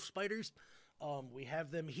 like wolf spiders. We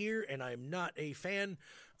have them here, and I'm not a fan.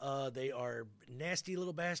 They are nasty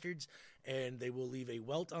little bastards, and they will leave a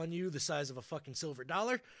welt on you the size of a fucking silver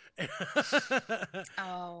dollar.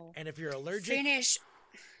 Oh. And if you're allergic...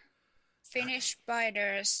 Finnish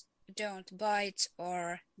spiders don't bite,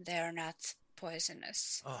 or they're not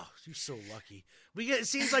poisonous. Oh, you're so lucky. It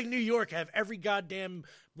seems like New York have every goddamn,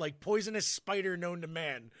 poisonous spider known to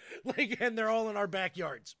man. And they're all in our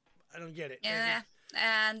backyards. I don't get it. Yeah.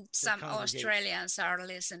 And some Australians are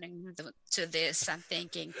listening to this and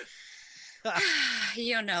thinking,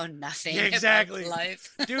 you know nothing exactly. about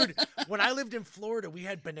life. Dude, when I lived in Florida, we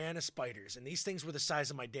had banana spiders, and these things were the size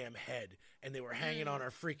of my damn head, and they were hanging on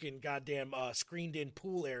our freaking goddamn screened-in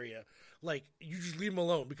pool area. You just leave them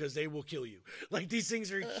alone because they will kill you. These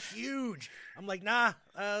things are huge. I'm like, nah,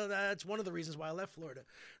 that's one of the reasons why I left Florida.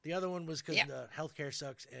 The other one was because the healthcare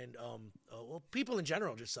sucks, and, people in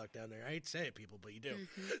general just suck down there. I hate to say it, people, but you do.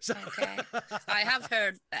 So, okay. I have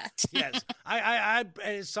heard that. Yes. I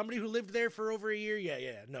as somebody who lived there for over a year,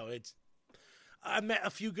 no, I met a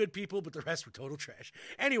few good people, but the rest were total trash.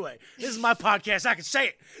 Anyway, this is my podcast. I can say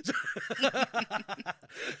it.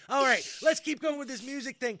 All right, let's keep going with this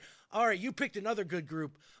music thing. All right, you picked another good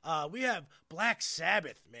group. We have Black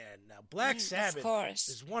Sabbath, man. Now, Black Sabbath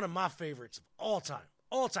is one of my favorites of all time.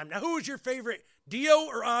 All time. Now, who is your favorite, Dio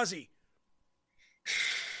or Ozzy?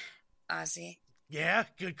 Ozzy. Yeah,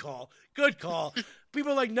 good call. Good call.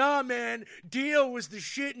 People are like, nah, man, Dio was the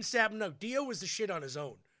shit in Sabbath. No, Dio was the shit on his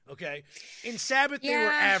own, okay? In Sabbath, they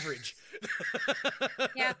were average.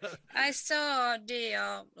 Yeah, I saw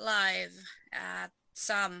Dio live at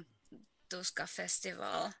some Tuska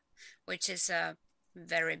festival, which is a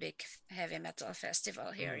very big heavy metal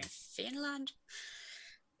festival here in Finland.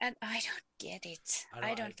 And I don't get it.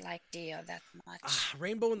 I don't like Dio that much.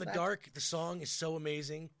 Rainbow in the Dark, the song is so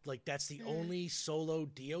amazing. Like, that's the only solo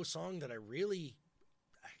Dio song that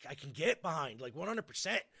I can get behind, like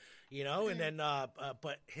 100%, you know? And then,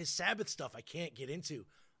 but his Sabbath stuff, I can't get into.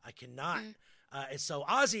 I cannot. And so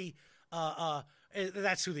Ozzy,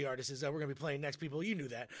 that's who the artist is that we're going to be playing next, people. You knew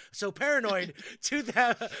that. So Paranoid,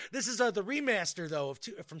 this is the remaster, though,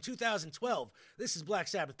 from 2012. This is Black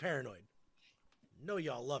Sabbath Paranoid. Know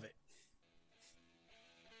y'all love it.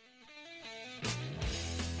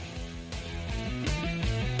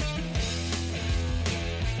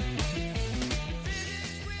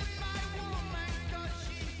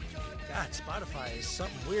 God, Spotify is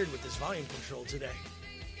something weird with this volume control today.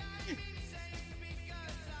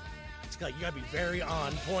 It's like you gotta be very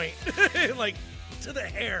on point, like to the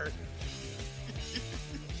hair.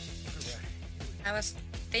 I was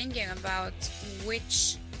thinking about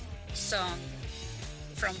which song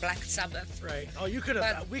from Black Sabbath. Right. Oh, you could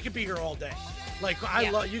have. We could be here all day. Like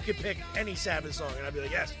I love. You could pick any Sabbath song, and I'd be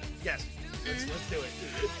like, yes, let's do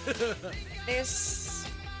it. This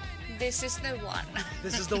is the one.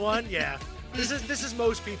 This is the one. Yeah. This is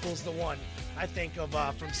most people's the one. I think of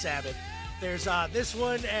from Sabbath. There's this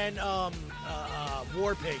one and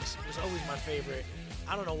War Pigs was always my favorite.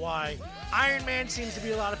 I don't know why. Iron Man seems to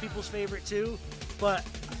be a lot of people's favorite too, but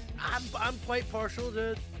I'm quite partial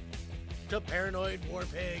to Paranoid, War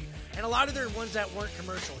Pig, and a lot of their ones that weren't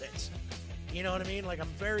commercial hits. You know what I mean? Like, I'm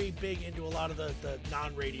very big into a lot of the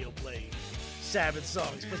non-radio play Sabbath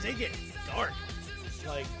songs because they get dark,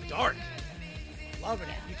 like dark. Loving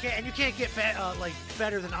it. You can't get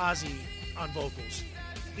better than Ozzy on vocals.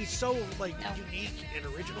 He's so unique and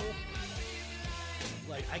original.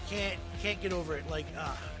 Like, I can't get over it. Like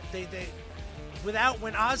they when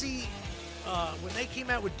Ozzy when they came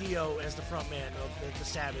out with Dio as the frontman of the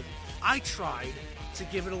Sabbath, I tried to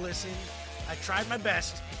give it a listen. I tried my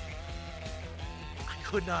best. I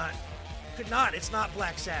could not. It's not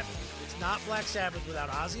Black Sabbath. It's not Black Sabbath without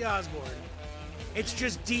Ozzy Osbourne. It's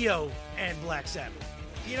just Dio and Black Sabbath.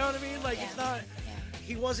 You know what I mean? Like, it's not.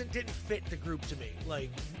 He didn't fit the group to me. Like.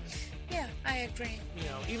 Yeah, I agree. You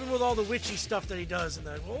know, even with all the witchy stuff that he does and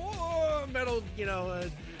the metal,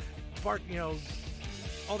 bark,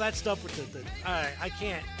 all that stuff with the I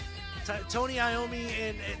can't. Tony Iommi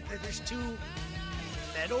and there's too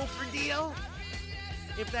metal for Dio,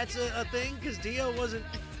 if that's a thing, because Dio wasn't,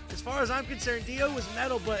 as far as I'm concerned, Dio was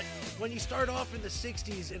metal, but when you start off in the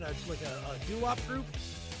 60s in a doo-wop group,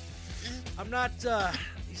 I'm not,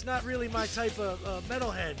 he's not really my type of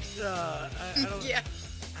metalhead. I don't, yeah.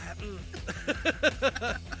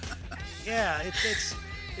 Yeah,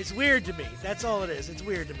 it's weird to me. That's all it is. It's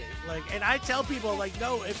weird to me. Like, and I tell people, like,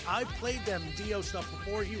 no, if I played them Dio stuff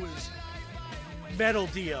before he was metal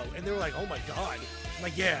Dio, and they were like, oh my god. I'm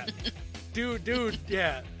like, yeah, dude,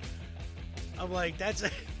 yeah. I'm like, that's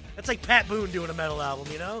like Pat Boone doing a metal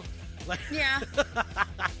album, you know? Like, yeah.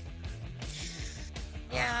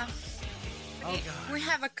 Yeah. Oh god. We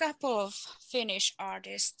have a couple of Finnish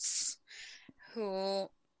artists who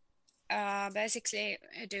basically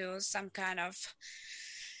do some kind of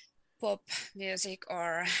pop music,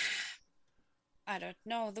 or I don't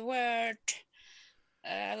know the word,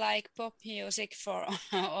 like pop music for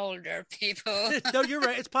older people. No, you're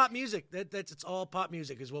right. It's pop music. It's all pop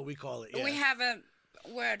music is what we call it. Yeah. We have a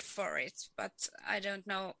word for it, but I don't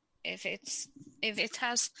know if it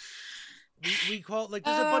has. We call it, like,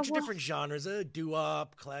 there's a bunch of different genres,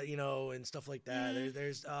 doo-wop, and stuff like that.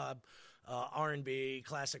 There's R&B,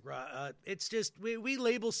 classic rock. It's just we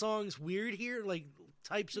label songs weird here, like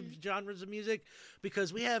types of genres of music,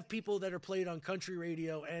 because we have people that are played on country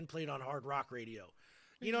radio and played on hard rock radio.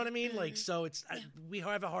 You know what I mean? Like, so it's we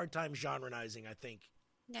have a hard time genrenizing, I think.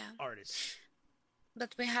 Yeah. Artists.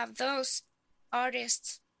 But we have those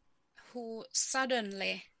artists who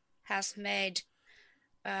suddenly has made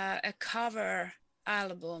a cover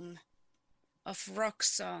album of rock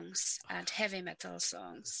songs and heavy metal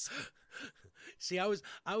songs. See, I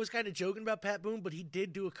was kind of joking about Pat Boone, but he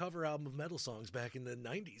did do a cover album of metal songs back in the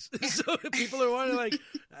 90s. So people are wondering, like,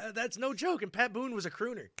 that's no joke. And Pat Boone was a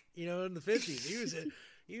crooner, you know, in the 50s.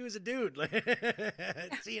 He was a dude. Like,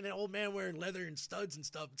 seeing an old man wearing leather and studs and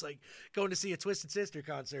stuff, it's like going to see a Twisted Sister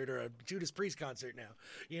concert or a Judas Priest concert now.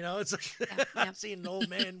 You know, it's like I'm seeing an old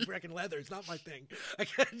man wrecking leather. It's not my thing.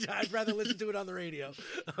 I'd rather listen to it on the radio.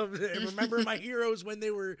 Remember my heroes when they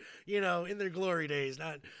were, you know, in their glory days,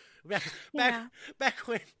 not back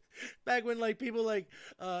when like people like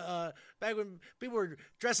back when people were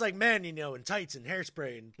dressed like men, you know, in tights and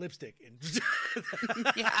hairspray and lipstick and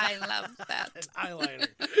Yeah, I love that. and eyeliner.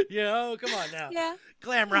 You know, come on now. Yeah.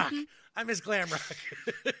 Glam rock. I miss glam rock.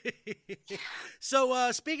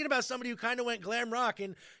 So speaking about somebody who kind of went glam rock,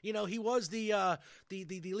 and you know, he was the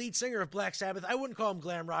lead singer of Black Sabbath. I wouldn't call him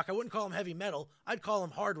glam rock. I wouldn't call him heavy metal. I'd call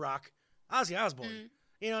him hard rock. Ozzy Osbourne.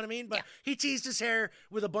 You know what I mean? But he teased his hair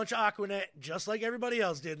with a bunch of Aquanet, just like everybody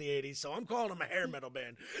else did in the 80s. So I'm calling him a hair metal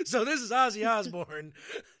band. So this is Ozzy Osbourne.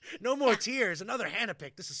 No More Tears. Another Hannah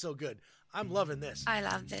pick. This is so good. I'm loving this. I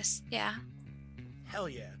love this. Yeah. Hell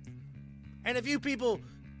yeah. And if you people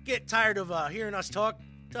get tired of hearing us talk,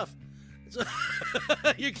 tough. So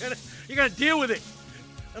you're gonna deal with it.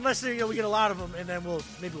 Unless we get a lot of them, and then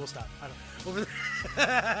maybe we'll stop. I don't know.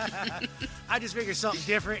 I just figured something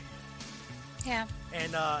different. Yeah.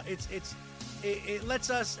 And it lets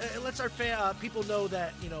our people know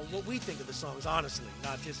that, you know, what we think of the songs, honestly,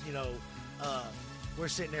 not just, you know, we're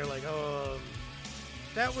sitting there like, oh,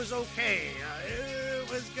 that was okay, it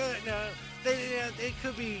was good. No, it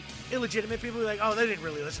could be illegitimate. People be like, oh, they didn't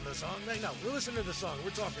really listen to the song. Like, no, we're listening to the song.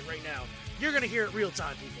 We're talking right now. You're gonna hear it real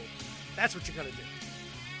time, people. That's what you're gonna do.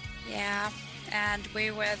 Yeah, and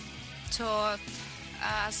we were taught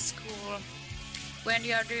at school, when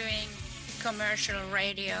you're doing commercial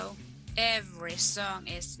radio, every song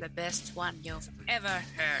is the best one you've ever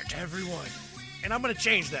heard. Everyone. And I'm gonna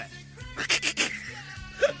change that.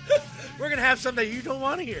 We're gonna have some that you don't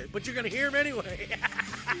want to hear, but you're gonna hear them anyway.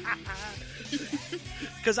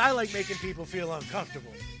 Because I like making people feel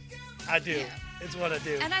uncomfortable. I do. Yeah. It's what I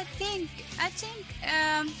do. And I think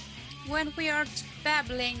when we are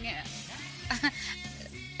babbling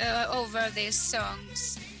over these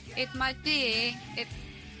songs, it might be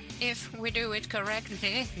if we do it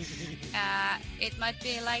correctly, it might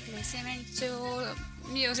be like listening to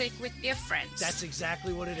music with your friends. That's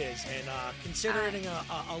exactly what it is. And consider it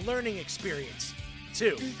a learning experience,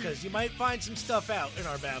 too, because you might find some stuff out in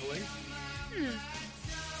our babbling.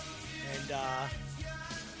 And,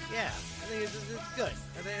 yeah, I think it's good.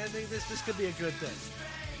 I think this could be a good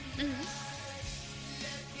thing.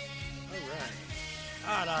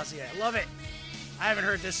 All right. Ozzy, I love it. I haven't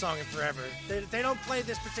heard this song in forever. They don't play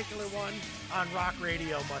this particular one on rock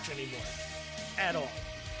radio much anymore, at all.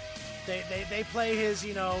 They play his,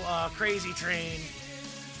 you know, Crazy Train,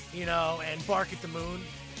 you know, and Bark at the Moon,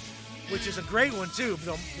 which is a great one too.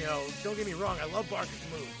 Don't get me wrong, I love Bark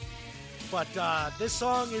at the Moon, but this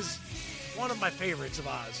song is one of my favorites of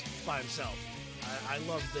Oz by himself. I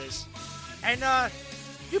love this. And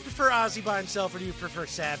you prefer Ozzy by himself, or do you prefer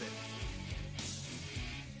Sabbath?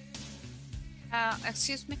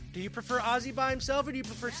 Excuse me? Do you prefer Ozzy by himself, or do you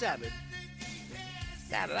prefer Sabbath?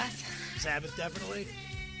 Sabbath. Sabbath, definitely.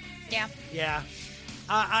 Yeah. Yeah.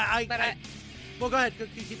 Well, go ahead.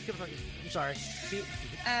 Keep talking. I'm sorry.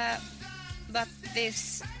 But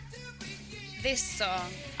this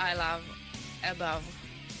song I love above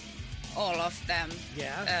all of them.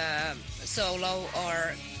 Yeah. Solo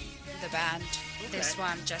or the band. Okay. This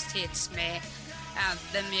one just hits me, and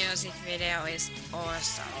the music video is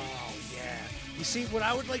awesome. Oh yeah. You see, what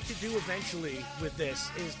I would like to do eventually with this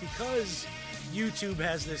is, because YouTube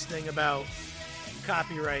has this thing about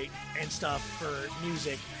copyright and stuff for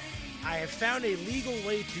music, I have found a legal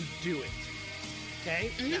way to do it.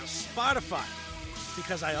 Okay? Now, Spotify,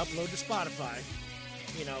 because I upload to Spotify,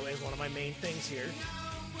 you know, as one of my main things here,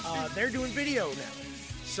 they're doing video now.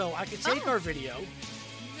 So I could take our video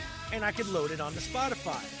and I could load it onto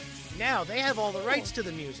Spotify. Now, they have all the rights to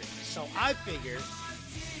the music. So I figure,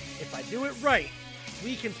 if I do it right,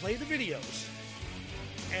 we can play the videos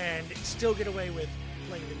and still get away with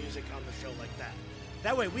playing the music on the show like that.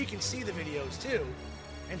 That way we can see the videos too,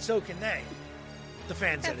 and so can they. The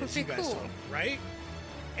fans that is, you guys cool. told me, right?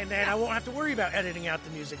 And then I won't have to worry about editing out the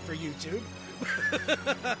music for YouTube.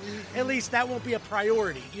 At least that won't be a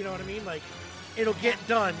priority, you know what I mean? Like, it'll get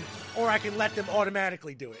done, or I can let them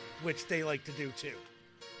automatically do it, which they like to do too.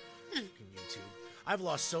 YouTube. I've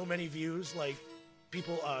lost so many views, like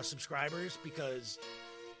people, subscribers, because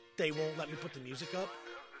they won't let me put the music up.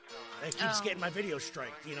 It keeps Oh. getting my video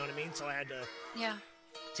striked. You know what I mean? So I had to Yeah.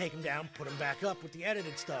 take them down, put them back up with the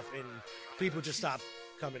edited stuff, and people just stop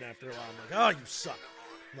coming after a while. I'm like, oh, you suck.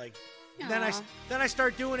 Like, then Aw. I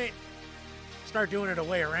start doing it a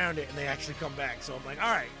way around it, and they actually come back. So I'm like,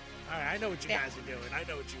 all right, I know what you Yeah. guys are doing. I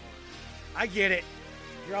know what you want. I get it.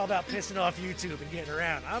 You're all about pissing off YouTube and getting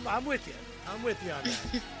around. I'm with you. I'm with you on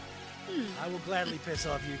that. I will gladly piss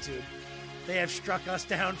off YouTube. They have struck us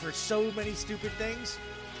down for so many stupid things.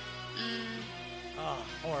 Oh,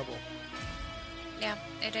 horrible. Yeah,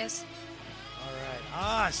 it is. All right,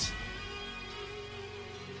 Oz.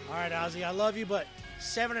 All right, Ozzy, I love you, but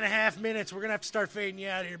 7.5 minutes. We're gonna have to start fading you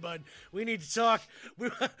out here, bud. We need to talk.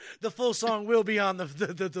 The full song will be on the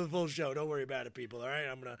full show. Don't worry about it, people. All right,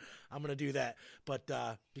 I'm gonna do that. But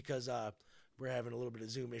because we're having a little bit of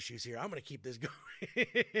Zoom issues here, I'm gonna keep this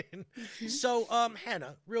going. So,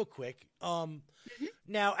 Hannah, real quick.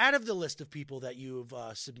 Now, out of the list of people that you've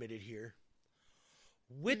submitted here,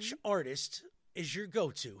 which artist is your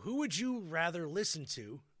go-to? Who would you rather listen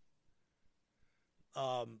to?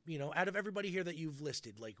 Out of everybody here that you've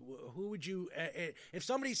listed, like, who would you, if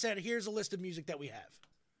somebody said, here's a list of music that we have,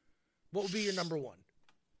 what would be your number one?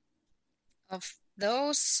 Of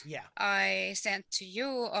those Yeah. I sent to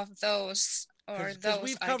you, of those, or 'Cause those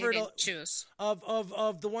we've I covered didn't choose.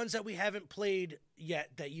 Of the ones that we haven't played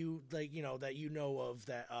yet that you, like, that you know of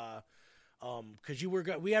that, because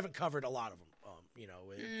we haven't covered a lot of them,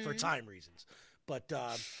 for time reasons. But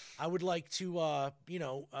I would like to,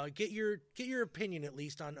 get your opinion at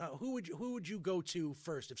least on who would you go to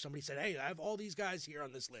first if somebody said, "Hey, I have all these guys here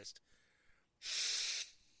on this list."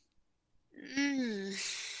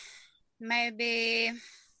 Maybe.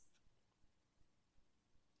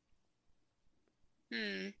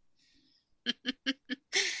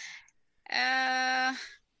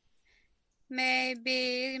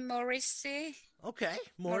 Maybe Morrissey. Okay,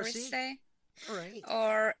 Morrissey. All right.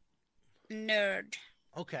 Or Nerd.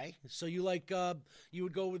 Okay, so you like you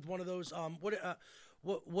would go with one of those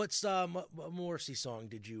what's Morrissey song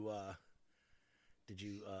did you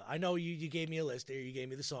I know you gave me a list there, you gave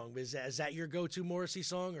me the song, but is that your go-to Morrissey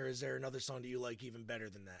song, or is there another song that you like even better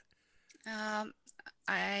than that?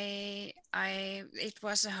 It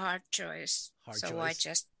was a hard choice. I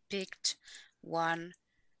just picked one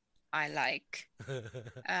I like.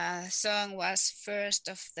 Song was First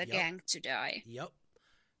of the Gang to Die. Yep.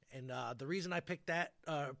 And the reason I picked it,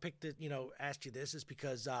 asked you this is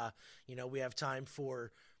because, we have time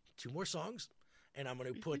for 2 more songs, and I'm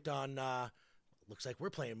going to put on, looks like we're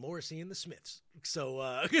playing Morrissey and the Smiths.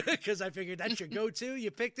 So, because I figured that's your go-to,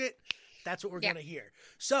 you picked it, that's what we're going to hear.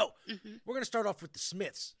 So, we're going to start off with the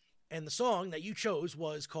Smiths, and the song that you chose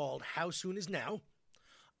was called How Soon Is Now.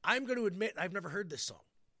 I'm going to admit I've never heard this song,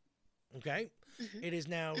 okay? It is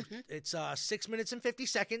now, it's 6 minutes and 50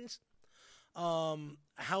 seconds. How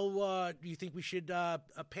do you think we should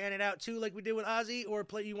pan it out too, like we did with Ozzy, or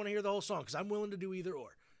play? You want to hear the whole song? Because I'm willing to do either or.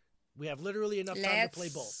 We have literally enough time to play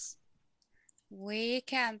both. We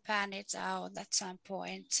can pan it out at some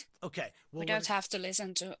point. Okay. Well, we don't have to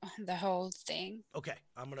listen to the whole thing. Okay.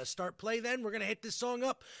 I'm gonna start play then. We're gonna hit this song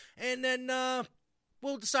up, and then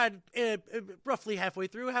we'll decide roughly halfway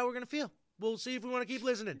through how we're gonna feel. We'll see if we want to keep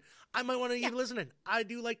listening. I might want to keep listening. I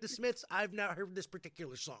do like the Smiths. I've not heard this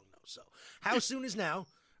particular song, though. So, How Soon Is Now,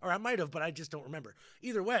 or I might have, but I just don't remember.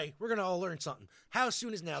 Either way, we're going to all learn something. How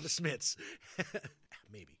Soon Is Now, the Smiths.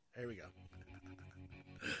 Maybe. There we go.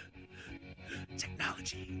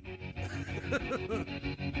 Technology.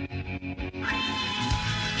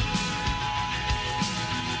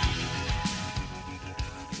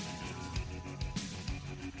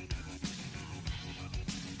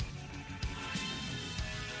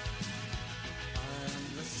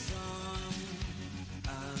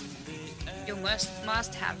 You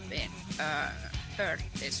must have been heard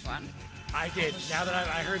this one. I did. Now that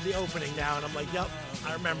I heard the opening now, and I'm like, yep,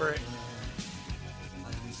 I remember it.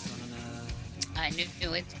 I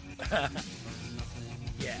knew it.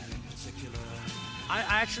 Yeah.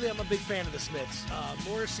 I I'm a big fan of the Smiths.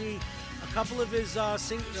 Morrissey, a couple of his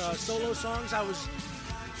solo songs, I was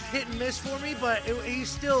hit and miss for me, but he's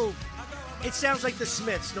still, it sounds like the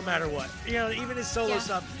Smiths no matter what. Even his solo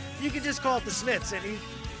stuff, you could just call it the Smiths, and it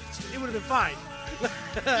would have been fine.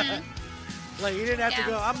 Like, you didn't have to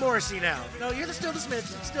go, I'm Morrissey now. No, you're still the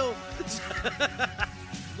Smiths. Still.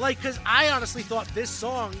 Like, because I honestly thought this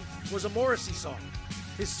song was a Morrissey song.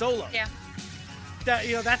 His solo. Yeah.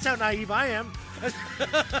 That's how naive I am.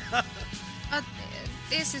 But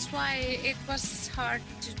this is why it was hard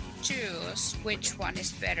to choose which one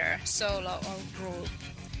is better, solo or group.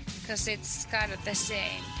 Because it's kind of the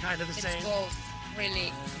same. Kind of the same. It's both.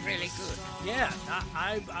 really, really good. Yeah,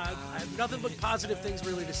 I have nothing but positive things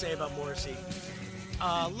really to say about Morrissey.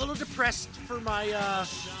 A little depressed for my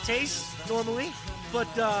taste normally, but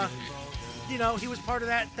you know, he was part of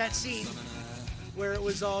that scene where it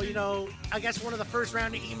was all, you know, I guess one of the first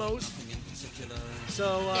round of emos.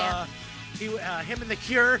 So Yeah. him and The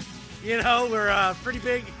Cure, you know, were pretty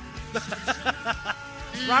big.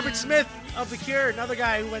 Robert Smith of The Cure, another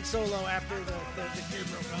guy who went solo after the Cure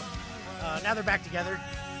broke up. Now they're back together,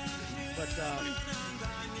 but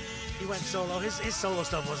he went solo. His solo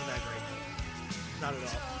stuff wasn't that great, not at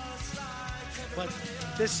all. But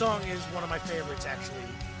this song is one of my favorites, actually,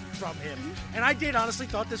 from him. And I did honestly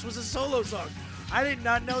thought this was a solo song. I did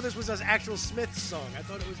not know this was an actual Smith song. I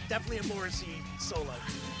thought it was definitely a Morrissey solo.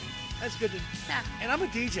 That's good to. Yeah. And I'm a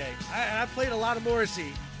DJ. I played a lot of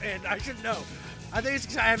Morrissey, and I should know. I think it's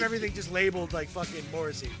because I have everything just labeled like fucking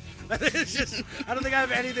Morrissey. It's just, I don't think I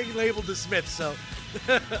have anything labeled as Smith, so.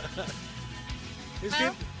 Well,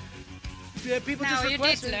 People now just you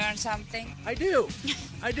request did it. learn something. I do.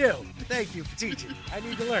 I do. Thank you for teaching. I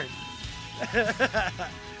need to learn.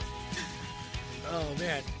 Oh,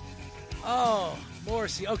 man. Oh,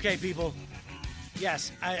 Morrissey. Okay, people.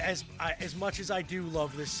 Yes, as much as I do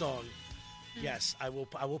love this song, yes, I will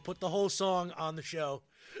put the whole song on the show.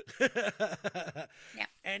 Yeah.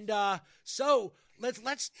 And so let's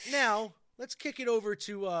kick it over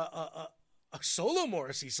to a solo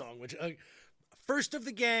Morrissey song, which First of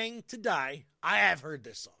the Gang to Die. I have heard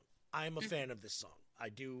this song. I am a fan of this song. I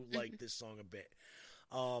do like this song a bit.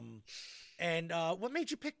 And what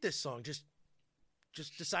made you pick this song? Just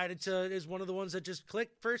decided to is one of the ones that just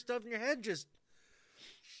clicked first up in your head.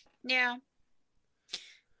 Yeah.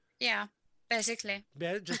 Yeah. Basically.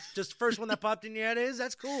 Yeah, just first one that popped in your head is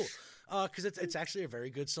that's cool. Because it's actually a very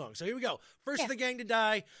good song. So here we go. First of the Gang to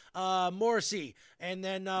Die, Morrissey. And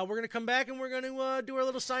then we're going to come back and we're going to do our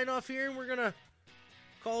little sign off here. And we're going to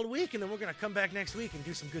call it a week. And then we're going to come back next week and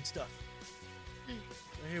do some good stuff. So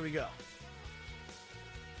here we go.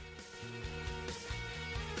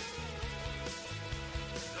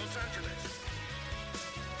 Los Angeles.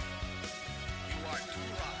 You are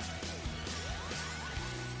too hot.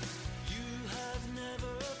 You have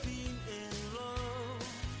never been in love.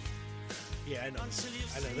 Yeah, I know.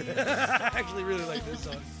 I actually really like this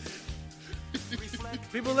song.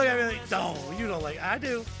 People look at me like, no, you don't like. I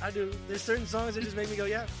do. There's certain songs that just make me go,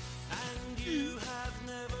 yeah.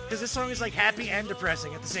 Because this song is like happy and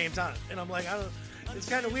depressing at the same time, and I'm like, it's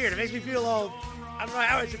kind of weird. It makes me feel all, I don't know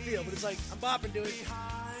how I should feel, but it's like I'm bopping to it.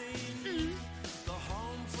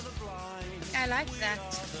 I like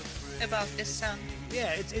that about this song.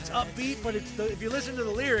 Yeah, it's upbeat, but if you listen to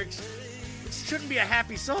the lyrics, it shouldn't be a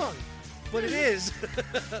happy song, but it is.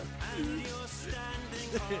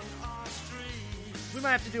 We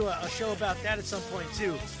might have to do a show about that at some point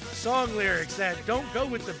too. Song lyrics that don't go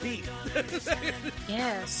with the beat.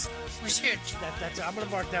 Yes, we should. I'm gonna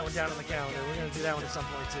mark that one down on the calendar. We're gonna do that one at some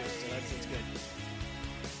point too. So that's good.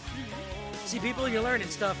 See, people, you're learning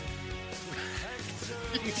stuff.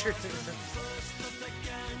 Future things.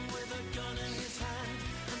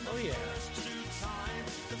 Oh yeah.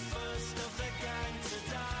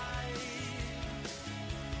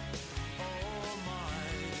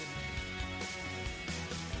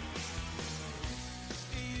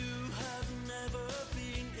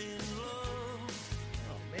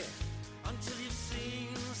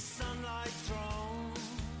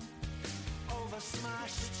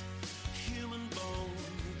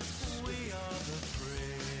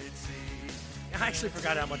 I actually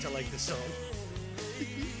forgot how much I like this song.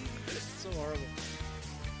 It's so horrible.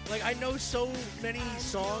 Like, I know so many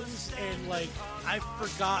songs, and, like, I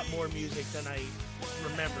forgot more music than I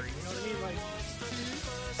remember. You know what I mean? Like,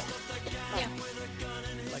 Yeah.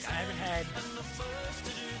 like I haven't had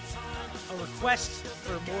a request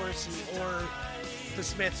for Morrissey or the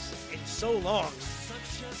Smiths in so long.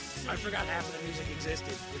 I forgot half of the music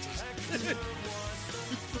existed, which is...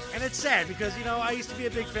 And it's sad because, you know, I used to be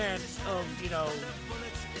a big fan of, you know,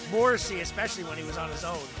 Morrissey, especially when he was on his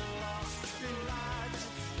own.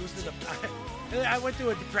 I went through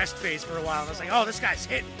a depressed phase for a while, and I was like, oh, this guy's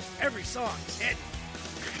hitting. Every song is hitting.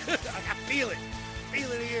 I feel it.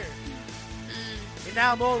 Feel it here. And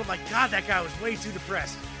now I'm old, I'm like, God, that guy was way too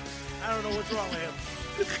depressed. I don't know what's wrong with him.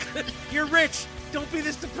 You're rich. Don't be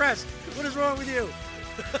this depressed. What is wrong with you?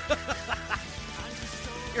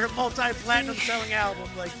 You're a multi-platinum selling album,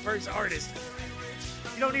 like, first artist.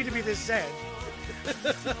 You don't need to be this sad.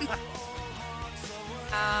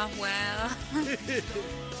 Well.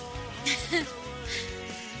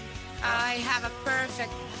 I have a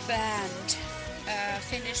perfect band,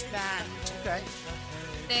 Finnish band. Okay.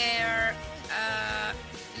 They're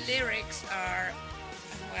lyrics are,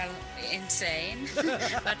 well, insane,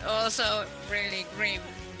 but also really grim.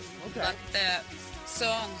 Okay. But the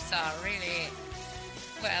songs are really,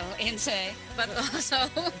 well, insane, but also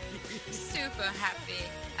super happy.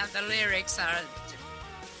 And the lyrics are,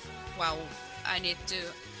 wow, I need to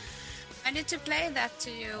play that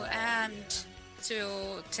to you and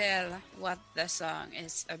to tell what the song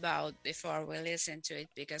is about before we listen to it,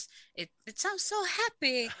 because it sounds so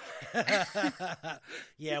happy.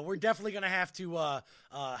 Yeah, we're definitely gonna have to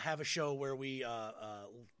have a show where we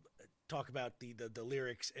talk about the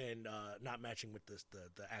lyrics and not matching with the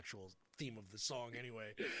actual theme of the song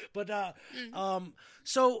anyway. But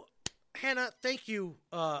so Hannah, thank you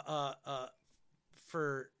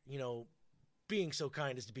for being so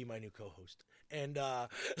kind as to be my new co-host and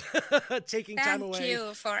taking time away. Thank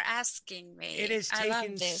you for asking me. It has I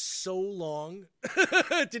taken love this. so long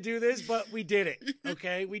to do this, but we did it.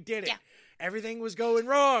 Okay, we did it. Yeah. Everything was going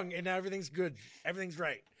wrong, and now everything's good. Everything's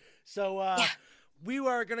right. So we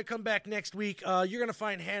are going to come back next week. You're going to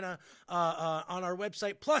find Hannah on our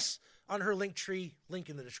website, plus on her Linktree, link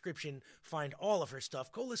in the description. Find all of her stuff.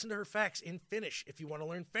 Go listen to her facts in Finnish. If you want to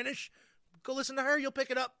learn Finnish, go listen to her. You'll pick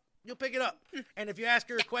it up. And if you ask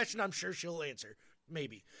her a question, I'm sure she'll answer.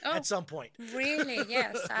 Maybe at some point. Really?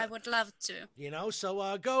 Yes, I would love to.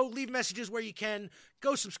 So go leave messages where you can.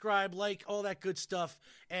 Go subscribe, like, all that good stuff.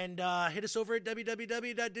 And hit us over at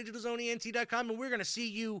www.digitalzoneent.com. And we're going to see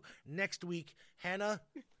you next week. Hannah,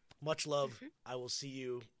 much love. I will see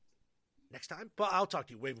you next time. But I'll talk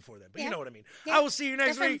to you way before then. But you know what I mean. Yeah, I will see you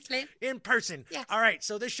next week definitely. in person. Yes. All right.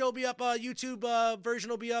 So this show will be up. YouTube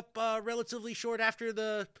version will be up relatively short after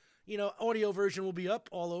the audio version will be up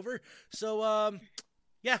all over. So,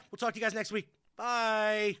 we'll talk to you guys next week.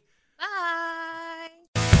 Bye. Bye.